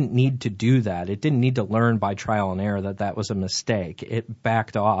 But it didn't need to do that. It didn't need to learn by trial and error that was a mistake. It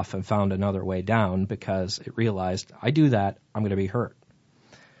backed off and found another way down because it realized, I do that, I'm going to be hurt.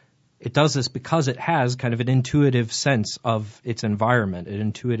 It does this because it has kind of an intuitive sense of its environment, an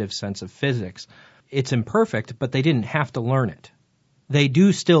intuitive sense of physics. It's imperfect, but they didn't have to learn it. They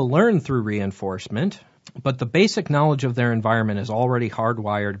do still learn through reinforcement, but the basic knowledge of their environment is already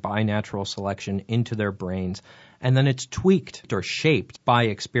hardwired by natural selection into their brains, and then it's tweaked or shaped by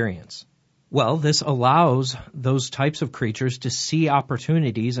experience. Well, this allows those types of creatures to see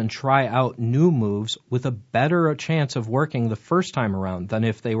opportunities and try out new moves with a better chance of working the first time around than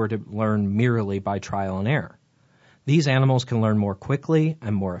if they were to learn merely by trial and error. These animals can learn more quickly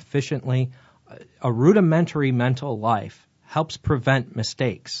and more efficiently. A rudimentary mental life helps prevent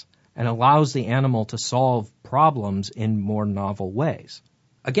mistakes and allows the animal to solve problems in more novel ways.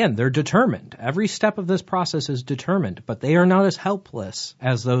 Again, they're determined. Every step of this process is determined, but they are not as helpless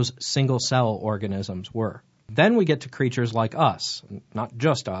as those single-cell organisms were. Then we get to creatures like us, not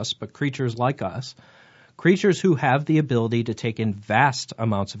just us, but creatures like us, creatures who have the ability to take in vast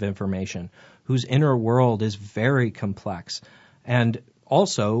amounts of information, whose inner world is very complex, and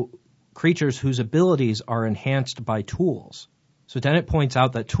also creatures whose abilities are enhanced by tools. So Dennett points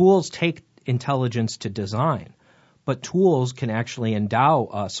out that tools take intelligence to design, but tools can actually endow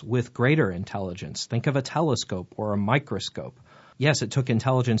us with greater intelligence. Think of a telescope or a microscope. Yes, it took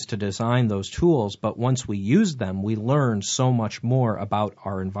intelligence to design those tools, but once we use them, we learn so much more about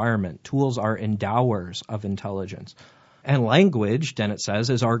our environment. Tools are endowers of intelligence. And language, Dennett says,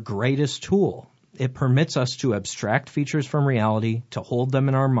 is our greatest tool. It permits us to abstract features from reality, to hold them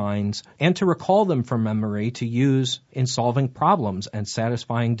in our minds, and to recall them from memory to use in solving problems and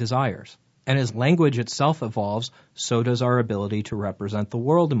satisfying desires. And as language itself evolves, so does our ability to represent the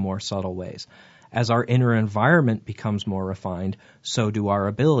world in more subtle ways. As our inner environment becomes more refined, so do our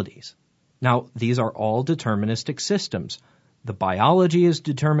abilities. Now, these are all deterministic systems. The biology is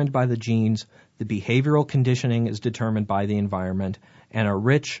determined by the genes, the behavioral conditioning is determined by the environment, and a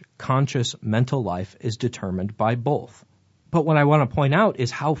rich, conscious mental life is determined by both. But what I want to point out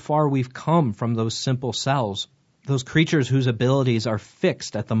is how far we've come from those simple cells, those creatures whose abilities are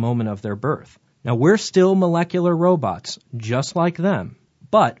fixed at the moment of their birth. Now, we're still molecular robots, just like them,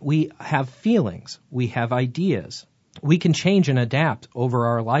 but we have feelings, we have ideas. We can change and adapt over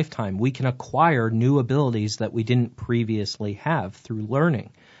our lifetime. We can acquire new abilities that we didn't previously have through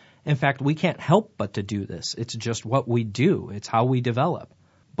learning. In fact, we can't help but to do this. It's just what we do. It's how we develop.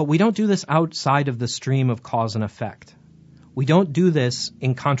 But we don't do this outside of the stream of cause and effect. We don't do this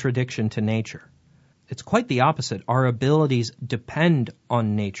in contradiction to nature. It's quite the opposite. Our abilities depend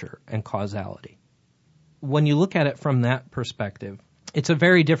on nature and causality. When you look at it from that perspective, it's a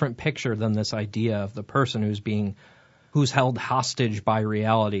very different picture than this idea of the person who's being who's held hostage by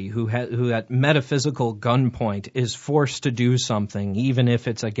reality, who at metaphysical gunpoint is forced to do something, even if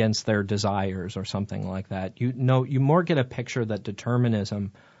it's against their desires or something like that. You more get a picture that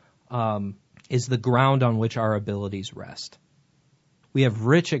determinism is the ground on which our abilities rest. We have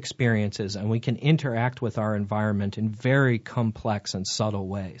rich experiences, and we can interact with our environment in very complex and subtle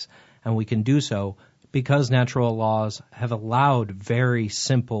ways. And we can do so because natural laws have allowed very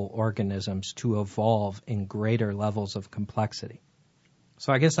simple organisms to evolve in greater levels of complexity.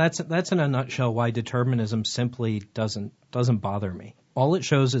 So I guess that's in a nutshell why determinism simply doesn't bother me. All it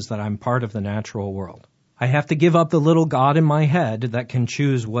shows is that I'm part of the natural world. I have to give up the little God in my head that can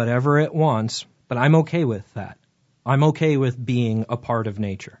choose whatever it wants, but I'm okay with that. I'm okay with being a part of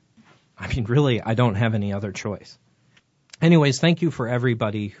nature. I mean, really, I don't have any other choice. Anyways, thank you for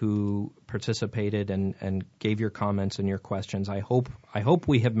everybody who participated and gave your comments and your questions. I hope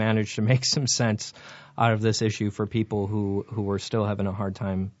we have managed to make some sense out of this issue for people who were still having a hard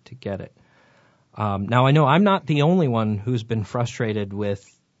time to get it. Now, I know I'm not the only one who's been frustrated with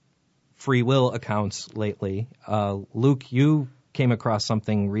free will accounts lately. Luke, you came across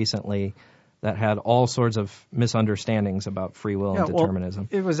something recently that had all sorts of misunderstandings about free will and determinism.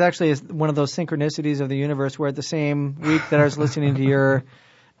 Well, it was actually one of those synchronicities of the universe where at the same week that I was listening to your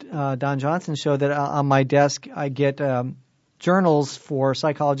Don Johnson show, that on my desk I get journals for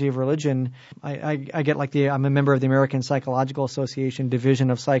psychology of religion. I get I'm a member of the American Psychological Association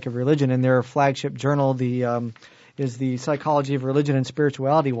Division of Psych of Religion, and their flagship journal is the Psychology of Religion and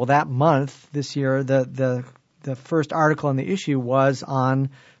Spirituality. Well, that month, this year, the first article in the issue was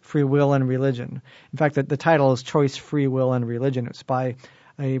on free will and religion. In fact, the title is Choice, Free Will, and Religion. It's by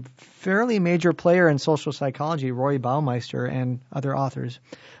a fairly major player in social psychology, Roy Baumeister, and other authors.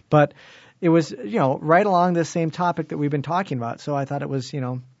 But it was, right along the same topic that we've been talking about. So I thought it was,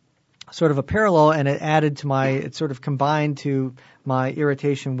 sort of a parallel, and it sort of combined to my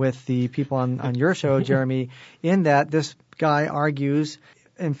irritation with the people on your show, Jeremy, in that this guy argues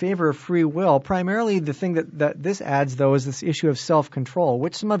in favor of free will. Primarily the thing that this adds, though, is this issue of self-control,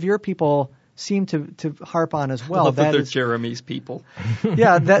 which some of your people seem to harp on as well. I love that they're Jeremy's people.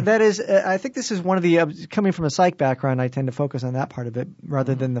 Yeah, that is, I think this is one of the, coming from a psych background, I tend to focus on that part of it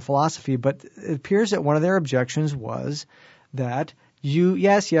rather than the philosophy, but it appears that one of their objections was that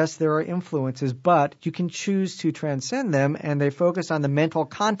yes, there are influences, but you can choose to transcend them, and they focus on the mental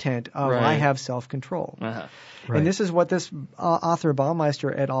content of right. I have self-control. Uh-huh. Right. And this is what this author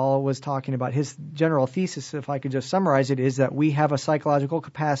Baumeister et al. Was talking about. His general thesis, if I could just summarize it, is that we have a psychological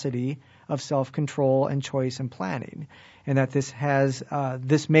capacity of self-control and choice and planning, and that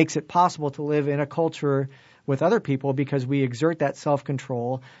this makes it possible to live in a culture with other people because we exert that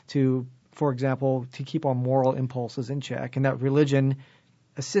self-control to, for example, to keep our moral impulses in check, and that religion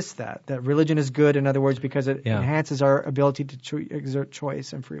assists that religion is good, in other words, because it enhances our ability to exert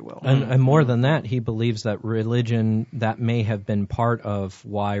choice and free will. And more than that, he believes that religion, that may have been part of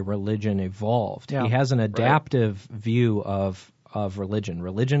why religion evolved. Yeah. He has an adaptive view of religion.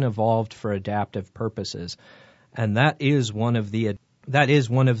 Religion evolved for adaptive purposes, and that is one of the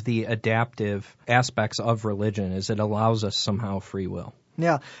adaptive aspects of religion, is it allows us somehow free will.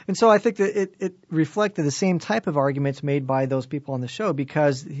 Yeah, and so I think that it reflected the same type of arguments made by those people on the show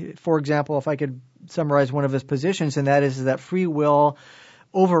because, for example, if I could summarize one of his positions, and that is that free will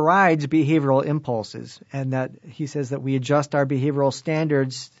overrides behavioral impulses, and that he says that we adjust our behavioral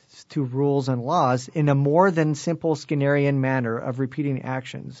standards to rules and laws in a more than simple Skinnerian manner of repeating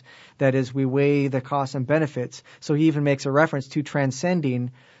actions. That is, we weigh the costs and benefits. So he even makes a reference to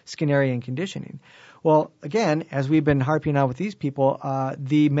transcending Skinnerian conditioning. Well, again, as we've been harping on with these people,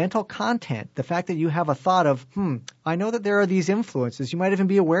 the mental content, the fact that you have a thought of, I know that there are these influences. You might even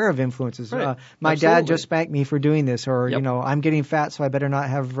be aware of influences. Right. My Absolutely. dad just spanked me for doing this, or, Yep. I'm getting fat, so I better not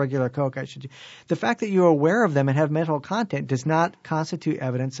have regular Coke. The fact that you're aware of them and have mental content does not constitute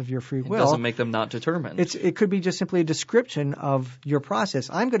evidence of your free will. It doesn't make them not determined. It could be just simply a description of your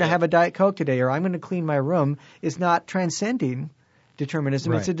process. I'm going to have a Diet Coke today, or I'm going to clean my room, is not transcending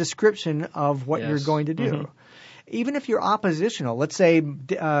determinism. Right. It's a description of what you're going to do. Mm-hmm. Even if you're oppositional, let's say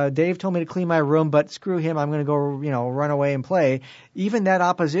Dave told me to clean my room, but screw him, I'm going to go, run away and play. Even that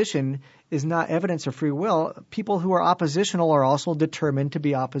opposition is not evidence of free will. People who are oppositional are also determined to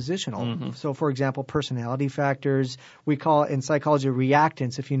be oppositional. Mm-hmm. So, for example, personality factors, we call in psychology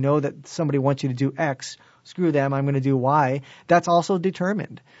reactance. If you know that somebody wants you to do X, screw them, I'm going to do Y. That's also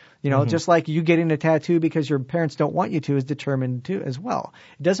determined. Just like you getting a tattoo because your parents don't want you to is determined too as well.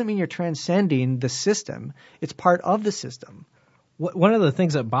 It doesn't mean you're transcending the system. It's part of the system. One of the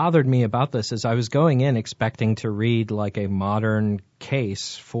things that bothered me about this is I was going in expecting to read like a modern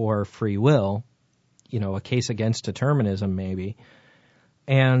case for free will, a case against determinism maybe.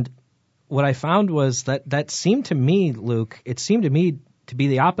 And what I found was that seemed to me, Luke, it seemed to me to be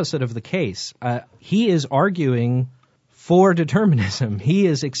the opposite of the case. He is arguing for determinism. He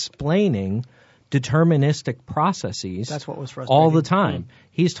is explaining deterministic processes. That's what was frustrating. All the time.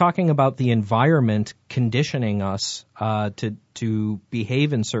 He's talking about the environment conditioning us to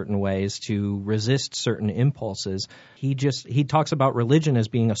behave in certain ways, to resist certain impulses. He talks about religion as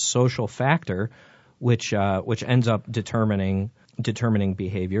being a social factor, which ends up determining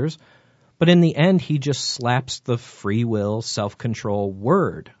behaviors. But in the end, he just slaps the free will, self-control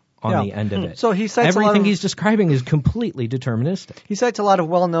word on the end of it. So he cites everything he's describing is completely deterministic. He cites a lot of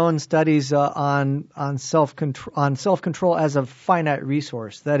well-known studies on self-control as a finite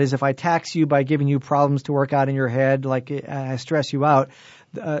resource. That is, if I tax you by giving you problems to work out in your head, like I stress you out,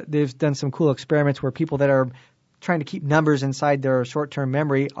 they've done some cool experiments where people that are trying to keep numbers inside their short-term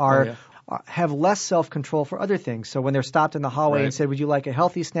memory have less self-control for other things. So when they're stopped in the hallway and said, would you like a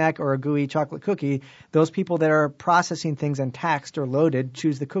healthy snack or a gooey chocolate cookie, those people that are processing things and taxed or loaded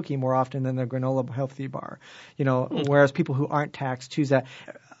choose the cookie more often than the granola healthy bar. Whereas people who aren't taxed choose that.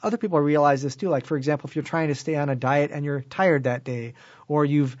 Other people realize this too. Like, for example, if you're trying to stay on a diet and you're tired that day, or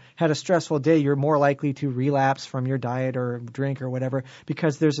you've had a stressful day, you're more likely to relapse from your diet or drink or whatever,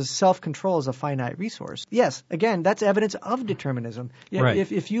 because there's a self-control as a finite resource. Yes, again, that's evidence of determinism. Right.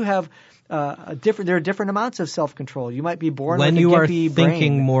 If you have there are different amounts of self-control. You might be born when with a you are gimpy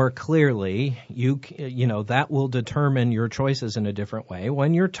thinking brain. more clearly, that will determine your choices in a different way.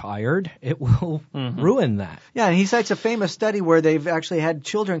 When you're tired, it will ruin that. Yeah, and he cites a famous study where they've actually had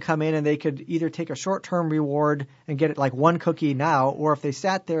children come in and they could either take a short-term reward and get it like one cookie now, or if they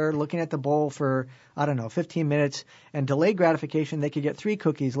sat there looking at the bowl for, 15 minutes and delayed gratification, they could get 3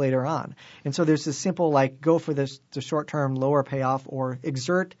 cookies later on. And so there's this simple, go for the short-term lower payoff or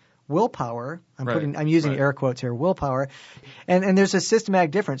exert willpower. I'm using air quotes here, willpower. And there's a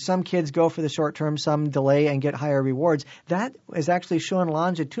systematic difference. Some kids go for the short term, some delay and get higher rewards. That is actually shown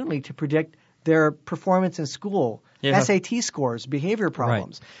longitudinally to predict their performance in school, SAT scores, behavior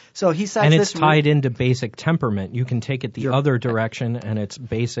problems. Right. So he cites and this. it's tied into basic temperament. You can take it the other direction, and it's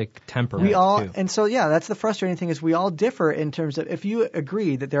basic temperament too. And so, that's the frustrating thing is we all differ in terms of if you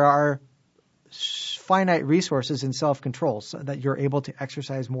agree that there are finite resources in self-control so that you're able to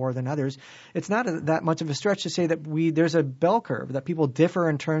exercise more than others. It's not that much of a stretch to say that there's a bell curve, that people differ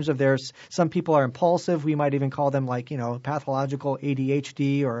in terms of some people are impulsive. We might even call them pathological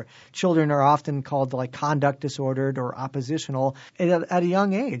ADHD, or children are often called conduct disordered or oppositional. At a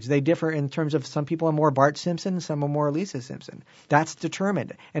young age, they differ in terms of some people are more Bart Simpson, some are more Lisa Simpson. That's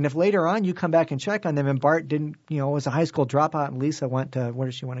determined. And if later on you come back and check on them and Bart didn't, was a high school dropout and Lisa went to, where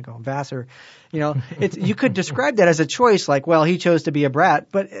does she want to go? Vassar. You could describe that as a choice, he chose to be a brat,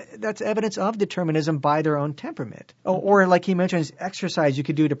 but that's evidence of determinism by their own temperament. Or like he mentions, exercise you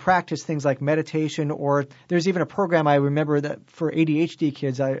could do to practice things like meditation, or there's even a program I remember that for ADHD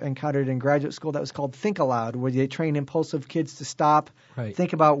kids I encountered in graduate school that was called Think Aloud, where they train impulsive kids to stop,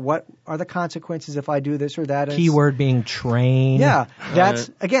 think about what are the consequences if I do this or that. Keyword being train. Yeah,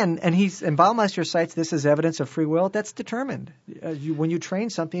 that's, again, and Baumeister cites this as evidence of free will. That's determined. When you train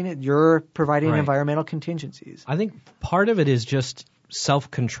something, you're providing environmental contingencies. I think part of it is just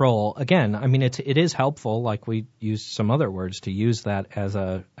self-control. Again, it is helpful, like we used some other words, to use that as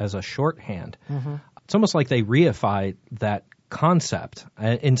a shorthand. Mm-hmm. It's almost like they reify that concept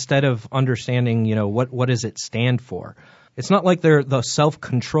instead of understanding, what does it stand for. It's not like the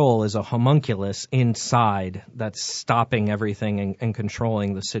self-control is a homunculus inside that's stopping everything and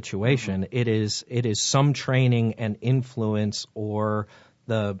controlling the situation. Mm-hmm. It is some training and influence, or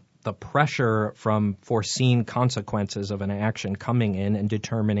the pressure from foreseen consequences of an action coming in and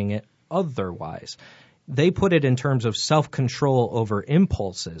determining it otherwise. They put it in terms of self-control over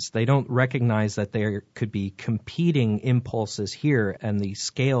impulses. They don't recognize that there could be competing impulses here, and the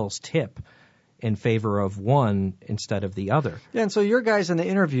scales tip in favor of one instead of the other. Yeah, and so your guys in the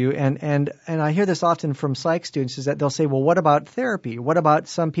interview, and I hear this often from psych students, is that they'll say, well, what about therapy? What about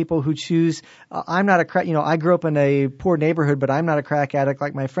some people who choose, I'm not a crack, I grew up in a poor neighborhood, but I'm not a crack addict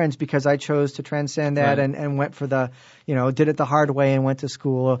like my friends because I chose to transcend that and went for the, did it the hard way and went to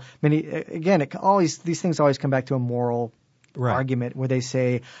school. These things always come back to a moral argument where they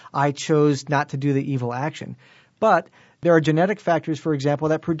say, I chose not to do the evil action. But there are genetic factors, for example,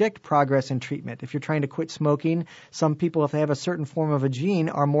 that predict progress in treatment. If you're trying to quit smoking, some people, if they have a certain form of a gene,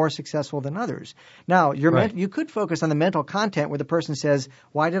 are more successful than others. Now, you could focus on the mental content where the person says,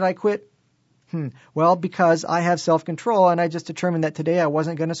 why did I quit? Well, because I have self-control and I just determined that today I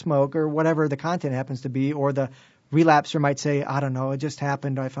wasn't going to smoke, or whatever the content happens to be, or the relapser might say, I don't know, it just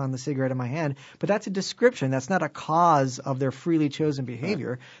happened, I found the cigarette in my hand. But that's a description. That's not a cause of their freely chosen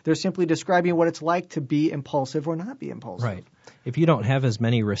behavior. They're simply describing what it's like to be impulsive or not be impulsive. Right. If you don't have as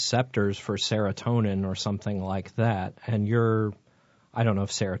many receptors for serotonin or something like that, and I don't know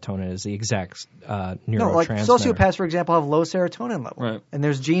if serotonin is the exact neurotransmitter. No, like sociopaths, for example, have low serotonin level. Right. And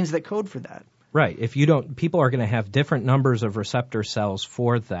there's genes that code for that. Right. People are going to have different numbers of receptor cells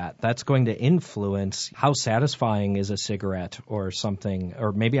for that. That's going to influence how satisfying is a cigarette or something,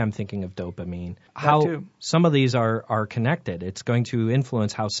 or maybe I'm thinking of dopamine. How too. Some of these are connected. It's going to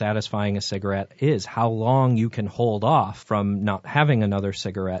influence how satisfying a cigarette is, how long you can hold off from not having another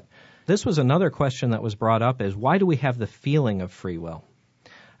cigarette. This was another question that was brought up is, why do we have the feeling of free will?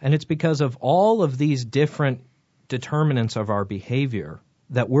 And it's because of all of these different determinants of our behavior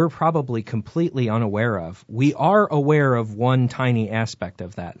that we're probably completely unaware of. We are aware of one tiny aspect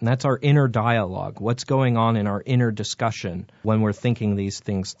of that, and that's our inner dialogue, what's going on in our inner discussion when we're thinking these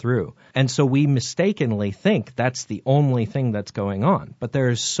things through. And so we mistakenly think that's the only thing that's going on, but there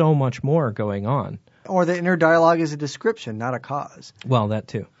is so much more going on. Or the inner dialogue is a description, not a cause. Well, that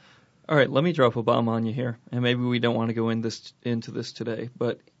too. All right, let me drop a bomb on you here, and maybe we don't want to go into this today,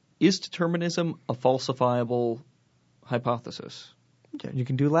 but is determinism a falsifiable hypothesis? You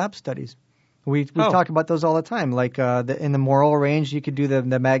can do lab studies. We talk about those all the time. Like in the moral range, you could do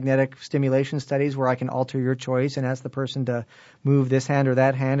the magnetic stimulation studies where I can alter your choice and ask the person to move this hand or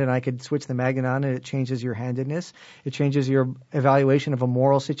that hand, and I could switch the magnet on, and it changes your handedness. It changes your evaluation of a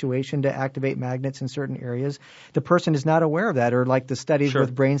moral situation to activate magnets in certain areas. The person is not aware of that. Or like the studies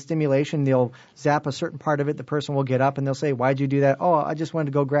with brain stimulation, they'll zap a certain part of it. The person will get up and they'll say, "Why'd you do that?" "Oh, I just wanted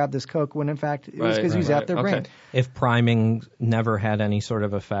to go grab this Coke," when in fact it was because you zapped their brain. If priming never had any sort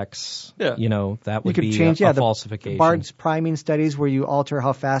of effects, that would be a falsification. Bard's priming studies where you alter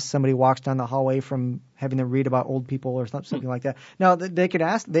how fast somebody walks down the hallway from having them read about old people or something like that. Now, they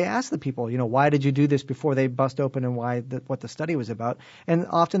ask the people, why did you do this before they bust open and what the study was about. And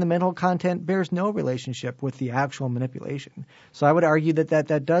often the mental content bears no relationship with the actual manipulation. So I would argue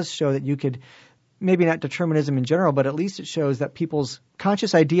that does show that you could, maybe not determinism in general, but at leist it shows that people's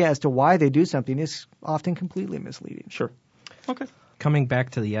conscious idea as to why they do something is often completely misleading. Sure. Okay. Coming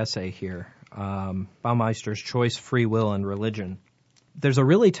back to the essay here, Baumeister's Choice, Free Will, and Religion. There's a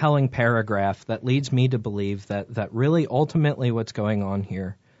really telling paragraph that leads me to believe that really ultimately what's going on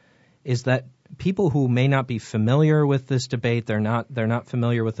here is that people who may not be familiar with this debate, they're not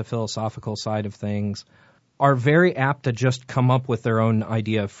familiar with the philosophical side of things, are very apt to just come up with their own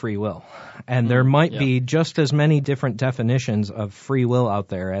idea of free will. And there might be just as many different definitions of free will out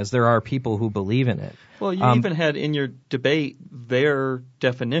there as there are people who believe in it. Well, you even had in your debate, their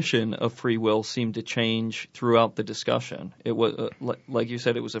definition of free will seemed to change throughout the discussion. It was, like you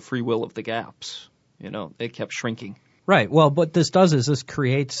said, it was a free will of the gaps. It kept shrinking. Right. Well, what this does is this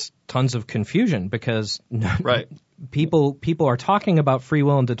creates tons of confusion because people are talking about free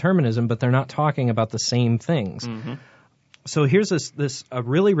will and determinism, but they're not talking about the same things. Mm-hmm. So here's this a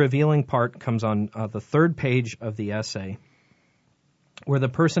really revealing part comes on the third page of the essay, where the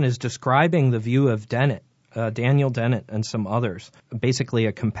person is describing the view of Dennett, Daniel Dennett and some others, basically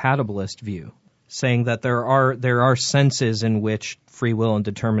a compatibilist view, saying that there are senses in which free will and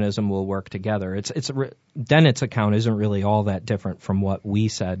determinism will work together. Dennett's account isn't really all that different from what we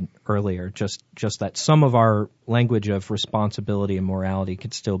said earlier, just that some of our language of responsibility and morality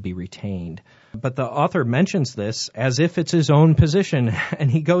could still be retained. But the author mentions this as if it's his own position,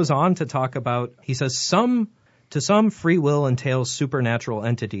 and he goes on to talk about, he says, to some, free will entails supernatural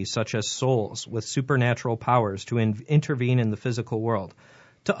entities such as souls with supernatural powers to intervene in the physical world.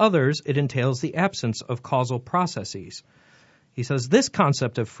 To others, it entails the absence of causal processes. He says, this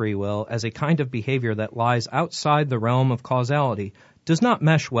concept of free will as a kind of behavior that lies outside the realm of causality does not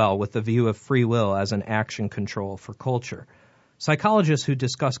mesh well with the view of free will as an action control for culture. Psychologists who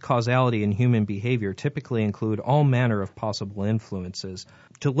discuss causality in human behavior typically include all manner of possible influences.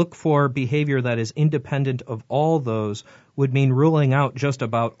 To look for behavior that is independent of all those would mean ruling out just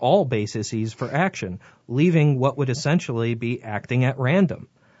about all bases for action, leaving what would essentially be acting at random.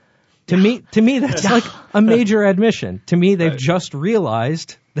 To me, that's like a major admission. To me, they've just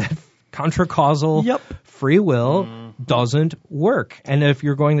realized that contra-causal free will doesn't work. And if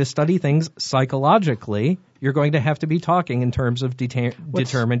you're going to study things psychologically, you're going to have to be talking in terms of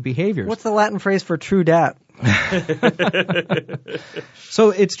determined behaviors. What's the Latin phrase for true dat?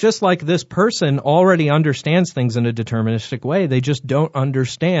 So it's just like this person already understands things in a deterministic way. They just don't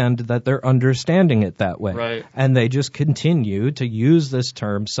understand that they're understanding it that way. Right. And they just continue to use this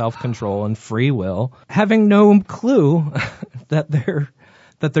term self-control and free will, having no clue that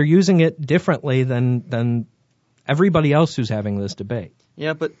they're using it differently than everybody else who's having this debate.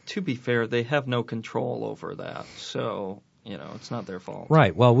 Yeah, but to be fair, they have no control over that, so, it's not their fault.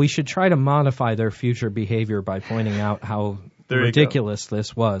 Right. Well, we should try to modify their future behavior by pointing out how ridiculous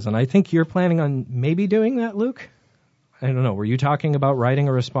this was. And I think you're planning on maybe doing that, Luke? I don't know. Were you talking about writing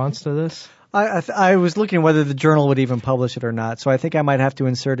a response to this? I was looking whether the journal would even publish it or not, so I think I might have to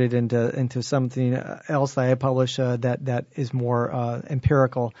insert it into something else that I publish that is more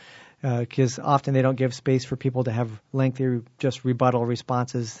empirical, because often they don't give space for people to have lengthy, just rebuttal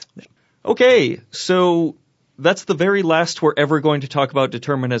responses. Okay, so that's the very last we're ever going to talk about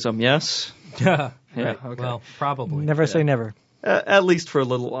determinism, yes? Yeah. Yeah, Right. okay. Well, probably. Never say never. At least for a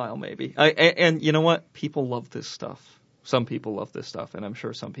little while, maybe. And you know what? People love this stuff. Some people love this stuff, and I'm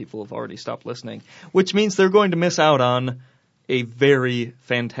sure some people have already stopped listening, which means they're going to miss out on a very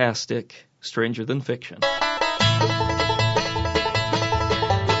fantastic Stranger Than Fiction.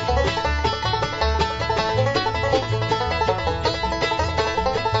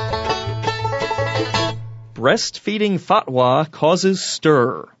 Breastfeeding fatwa causes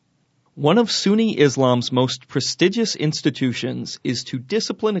stir. One of Sunni Islam's most prestigious institutions is to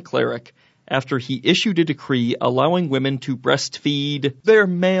discipline a cleric after he issued a decree allowing women to breastfeed their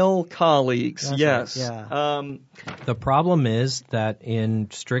male colleagues. That's yes. right, yeah. The problem is that in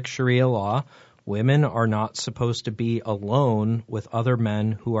strict Sharia law, women are not supposed to be alone with other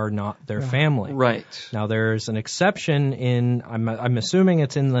men who are not their family. Right. Now, there's an exception in, I'm assuming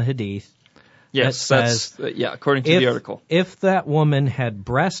it's in the Hadith. Yes, that that's, according to the article. If that woman had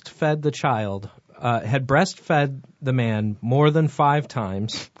breastfed the child, had breastfed the man more than 5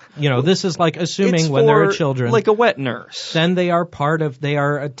 times, this is like assuming It's when there are for, children. like a wet nurse. Then they are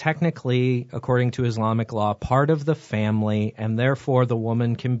technically, according to Islamic law, part of the family, and therefore the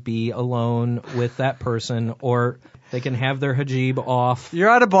woman can be alone with that person, or they can have their hijab off. You're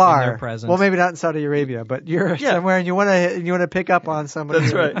at a in bar. their presence. Well, maybe not in Saudi Arabia, but you're somewhere and you want to pick up on somebody.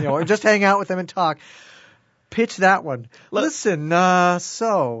 That's right. Or just hang out with them and talk. Pitch that one. Listen,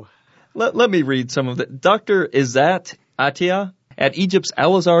 so. Let me read some of it. Dr. Izzat Atiyah at Egypt's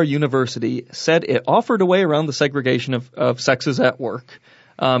Al-Azhar University said it offered a way around the segregation of sexes at work.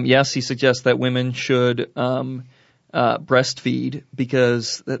 Yes, he suggests that women should breastfeed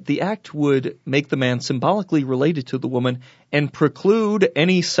because the act would make the man symbolically related to the woman and preclude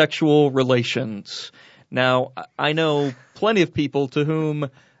any sexual relations. Now, I know plenty of people to whom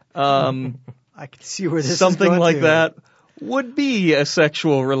I can see where this something is going like to. that would be a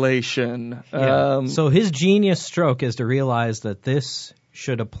sexual relation. Yeah. So his genius stroke is to realize that this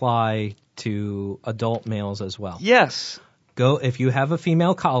should apply to adult males as well. Yes. If you have a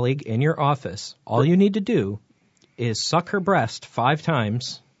female colleague in your office, all you need to do is suck her breast 5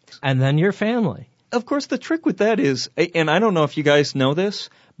 times, and then your family. Of course, the trick with that is, and I don't know if you guys know this,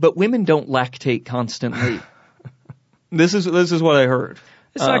 but women don't lactate constantly. This is what I heard.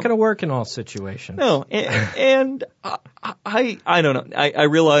 It's not going to work in all situations. No, and I don't know. I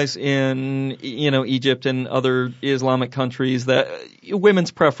realize in Egypt and other Islamic countries that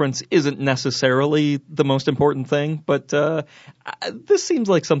women's preference isn't necessarily the most important thing, but this seems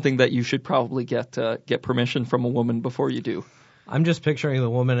like something that you should probably get permission from a woman before you do. I'm just picturing the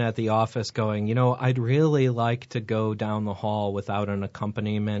woman at the office going, I'd really like to go down the hall without an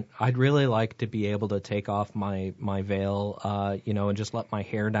accompaniment. I'd really like to be able to take off my veil, and just let my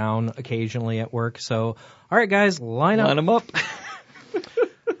hair down occasionally at work. So, all right, guys, line up. Line them up.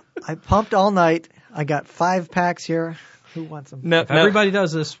 I pumped all night. I got 5 packs here. Who wants them? Now, If everybody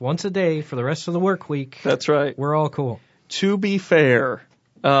does this once a day for the rest of the work week, that's right. we're all cool. To be fair,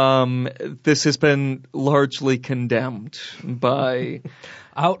 this has been largely condemned by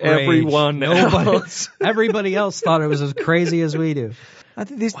Outrage. everyone else. Everybody else thought it was as crazy as we do. I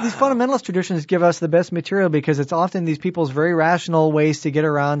think these fundamentalist traditions give us the best material because it's often these people's very rational ways to get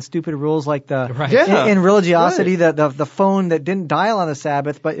around stupid rules like the Right. Yeah. in religiosity the phone that didn't dial on the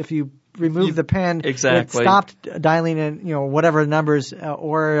Sabbath, but if you remove the pen, Exactly. it stopped dialing in whatever numbers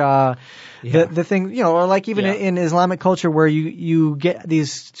or the thing or like even Yeah. in Islamic culture where you get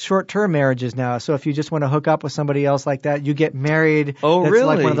these short-term marriages now. So if you just want to hook up with somebody else like that, you get married. Oh, That's really?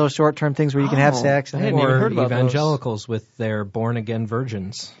 like one of those short-term things where you can have sex. I And hadn't even Or heard about those. evangelicals with their born-again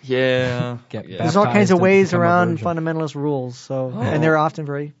virgins. Yeah. Get there's all kinds baptized of and ways become a around virgin. fundamentalist rules. So and they're often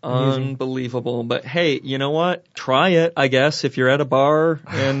very amusing. Unbelievable. But hey, you know what? Try it, I guess, if you're at a bar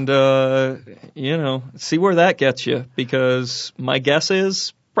and, see where that gets you. Because my guess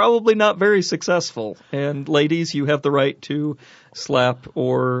is probably not very successful. And ladies, you have the right to slap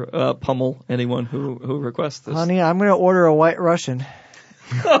or pummel anyone who requests this. Honey, I'm going to order a White Russian.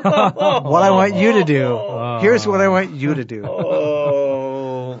 What I want you to do. Here's what I want you to do.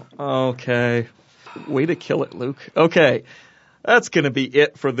 Oh, okay. Way to kill it, Luke. Okay, that's going to be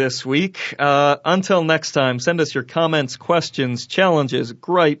it for this week. Until next time, send us your comments, questions, challenges,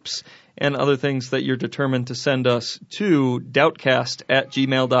 gripes, and other things that you're determined to send us to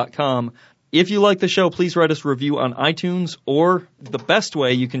doubtcast@gmail.com. If you like the show, please write us a review on iTunes, or the best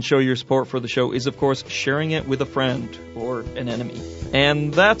way you can show your support for the show is, of course, sharing it with a friend or an enemy.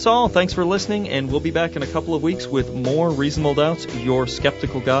 And that's all. Thanks for listening, and we'll be back in a couple of weeks with more Reasonable Doubts, your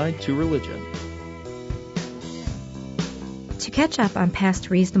skeptical guide to religion. To catch up on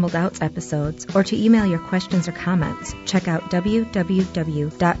past Reasonable Doubts episodes or to email your questions or comments, check out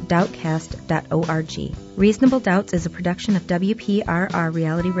www.doubtcast.org. Reasonable Doubts is a production of WPRR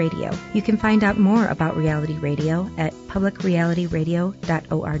Reality Radio. You can find out more about Reality Radio at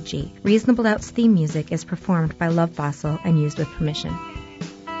publicrealityradio.org. Reasonable Doubts theme music is performed by Love Fossil and used with permission.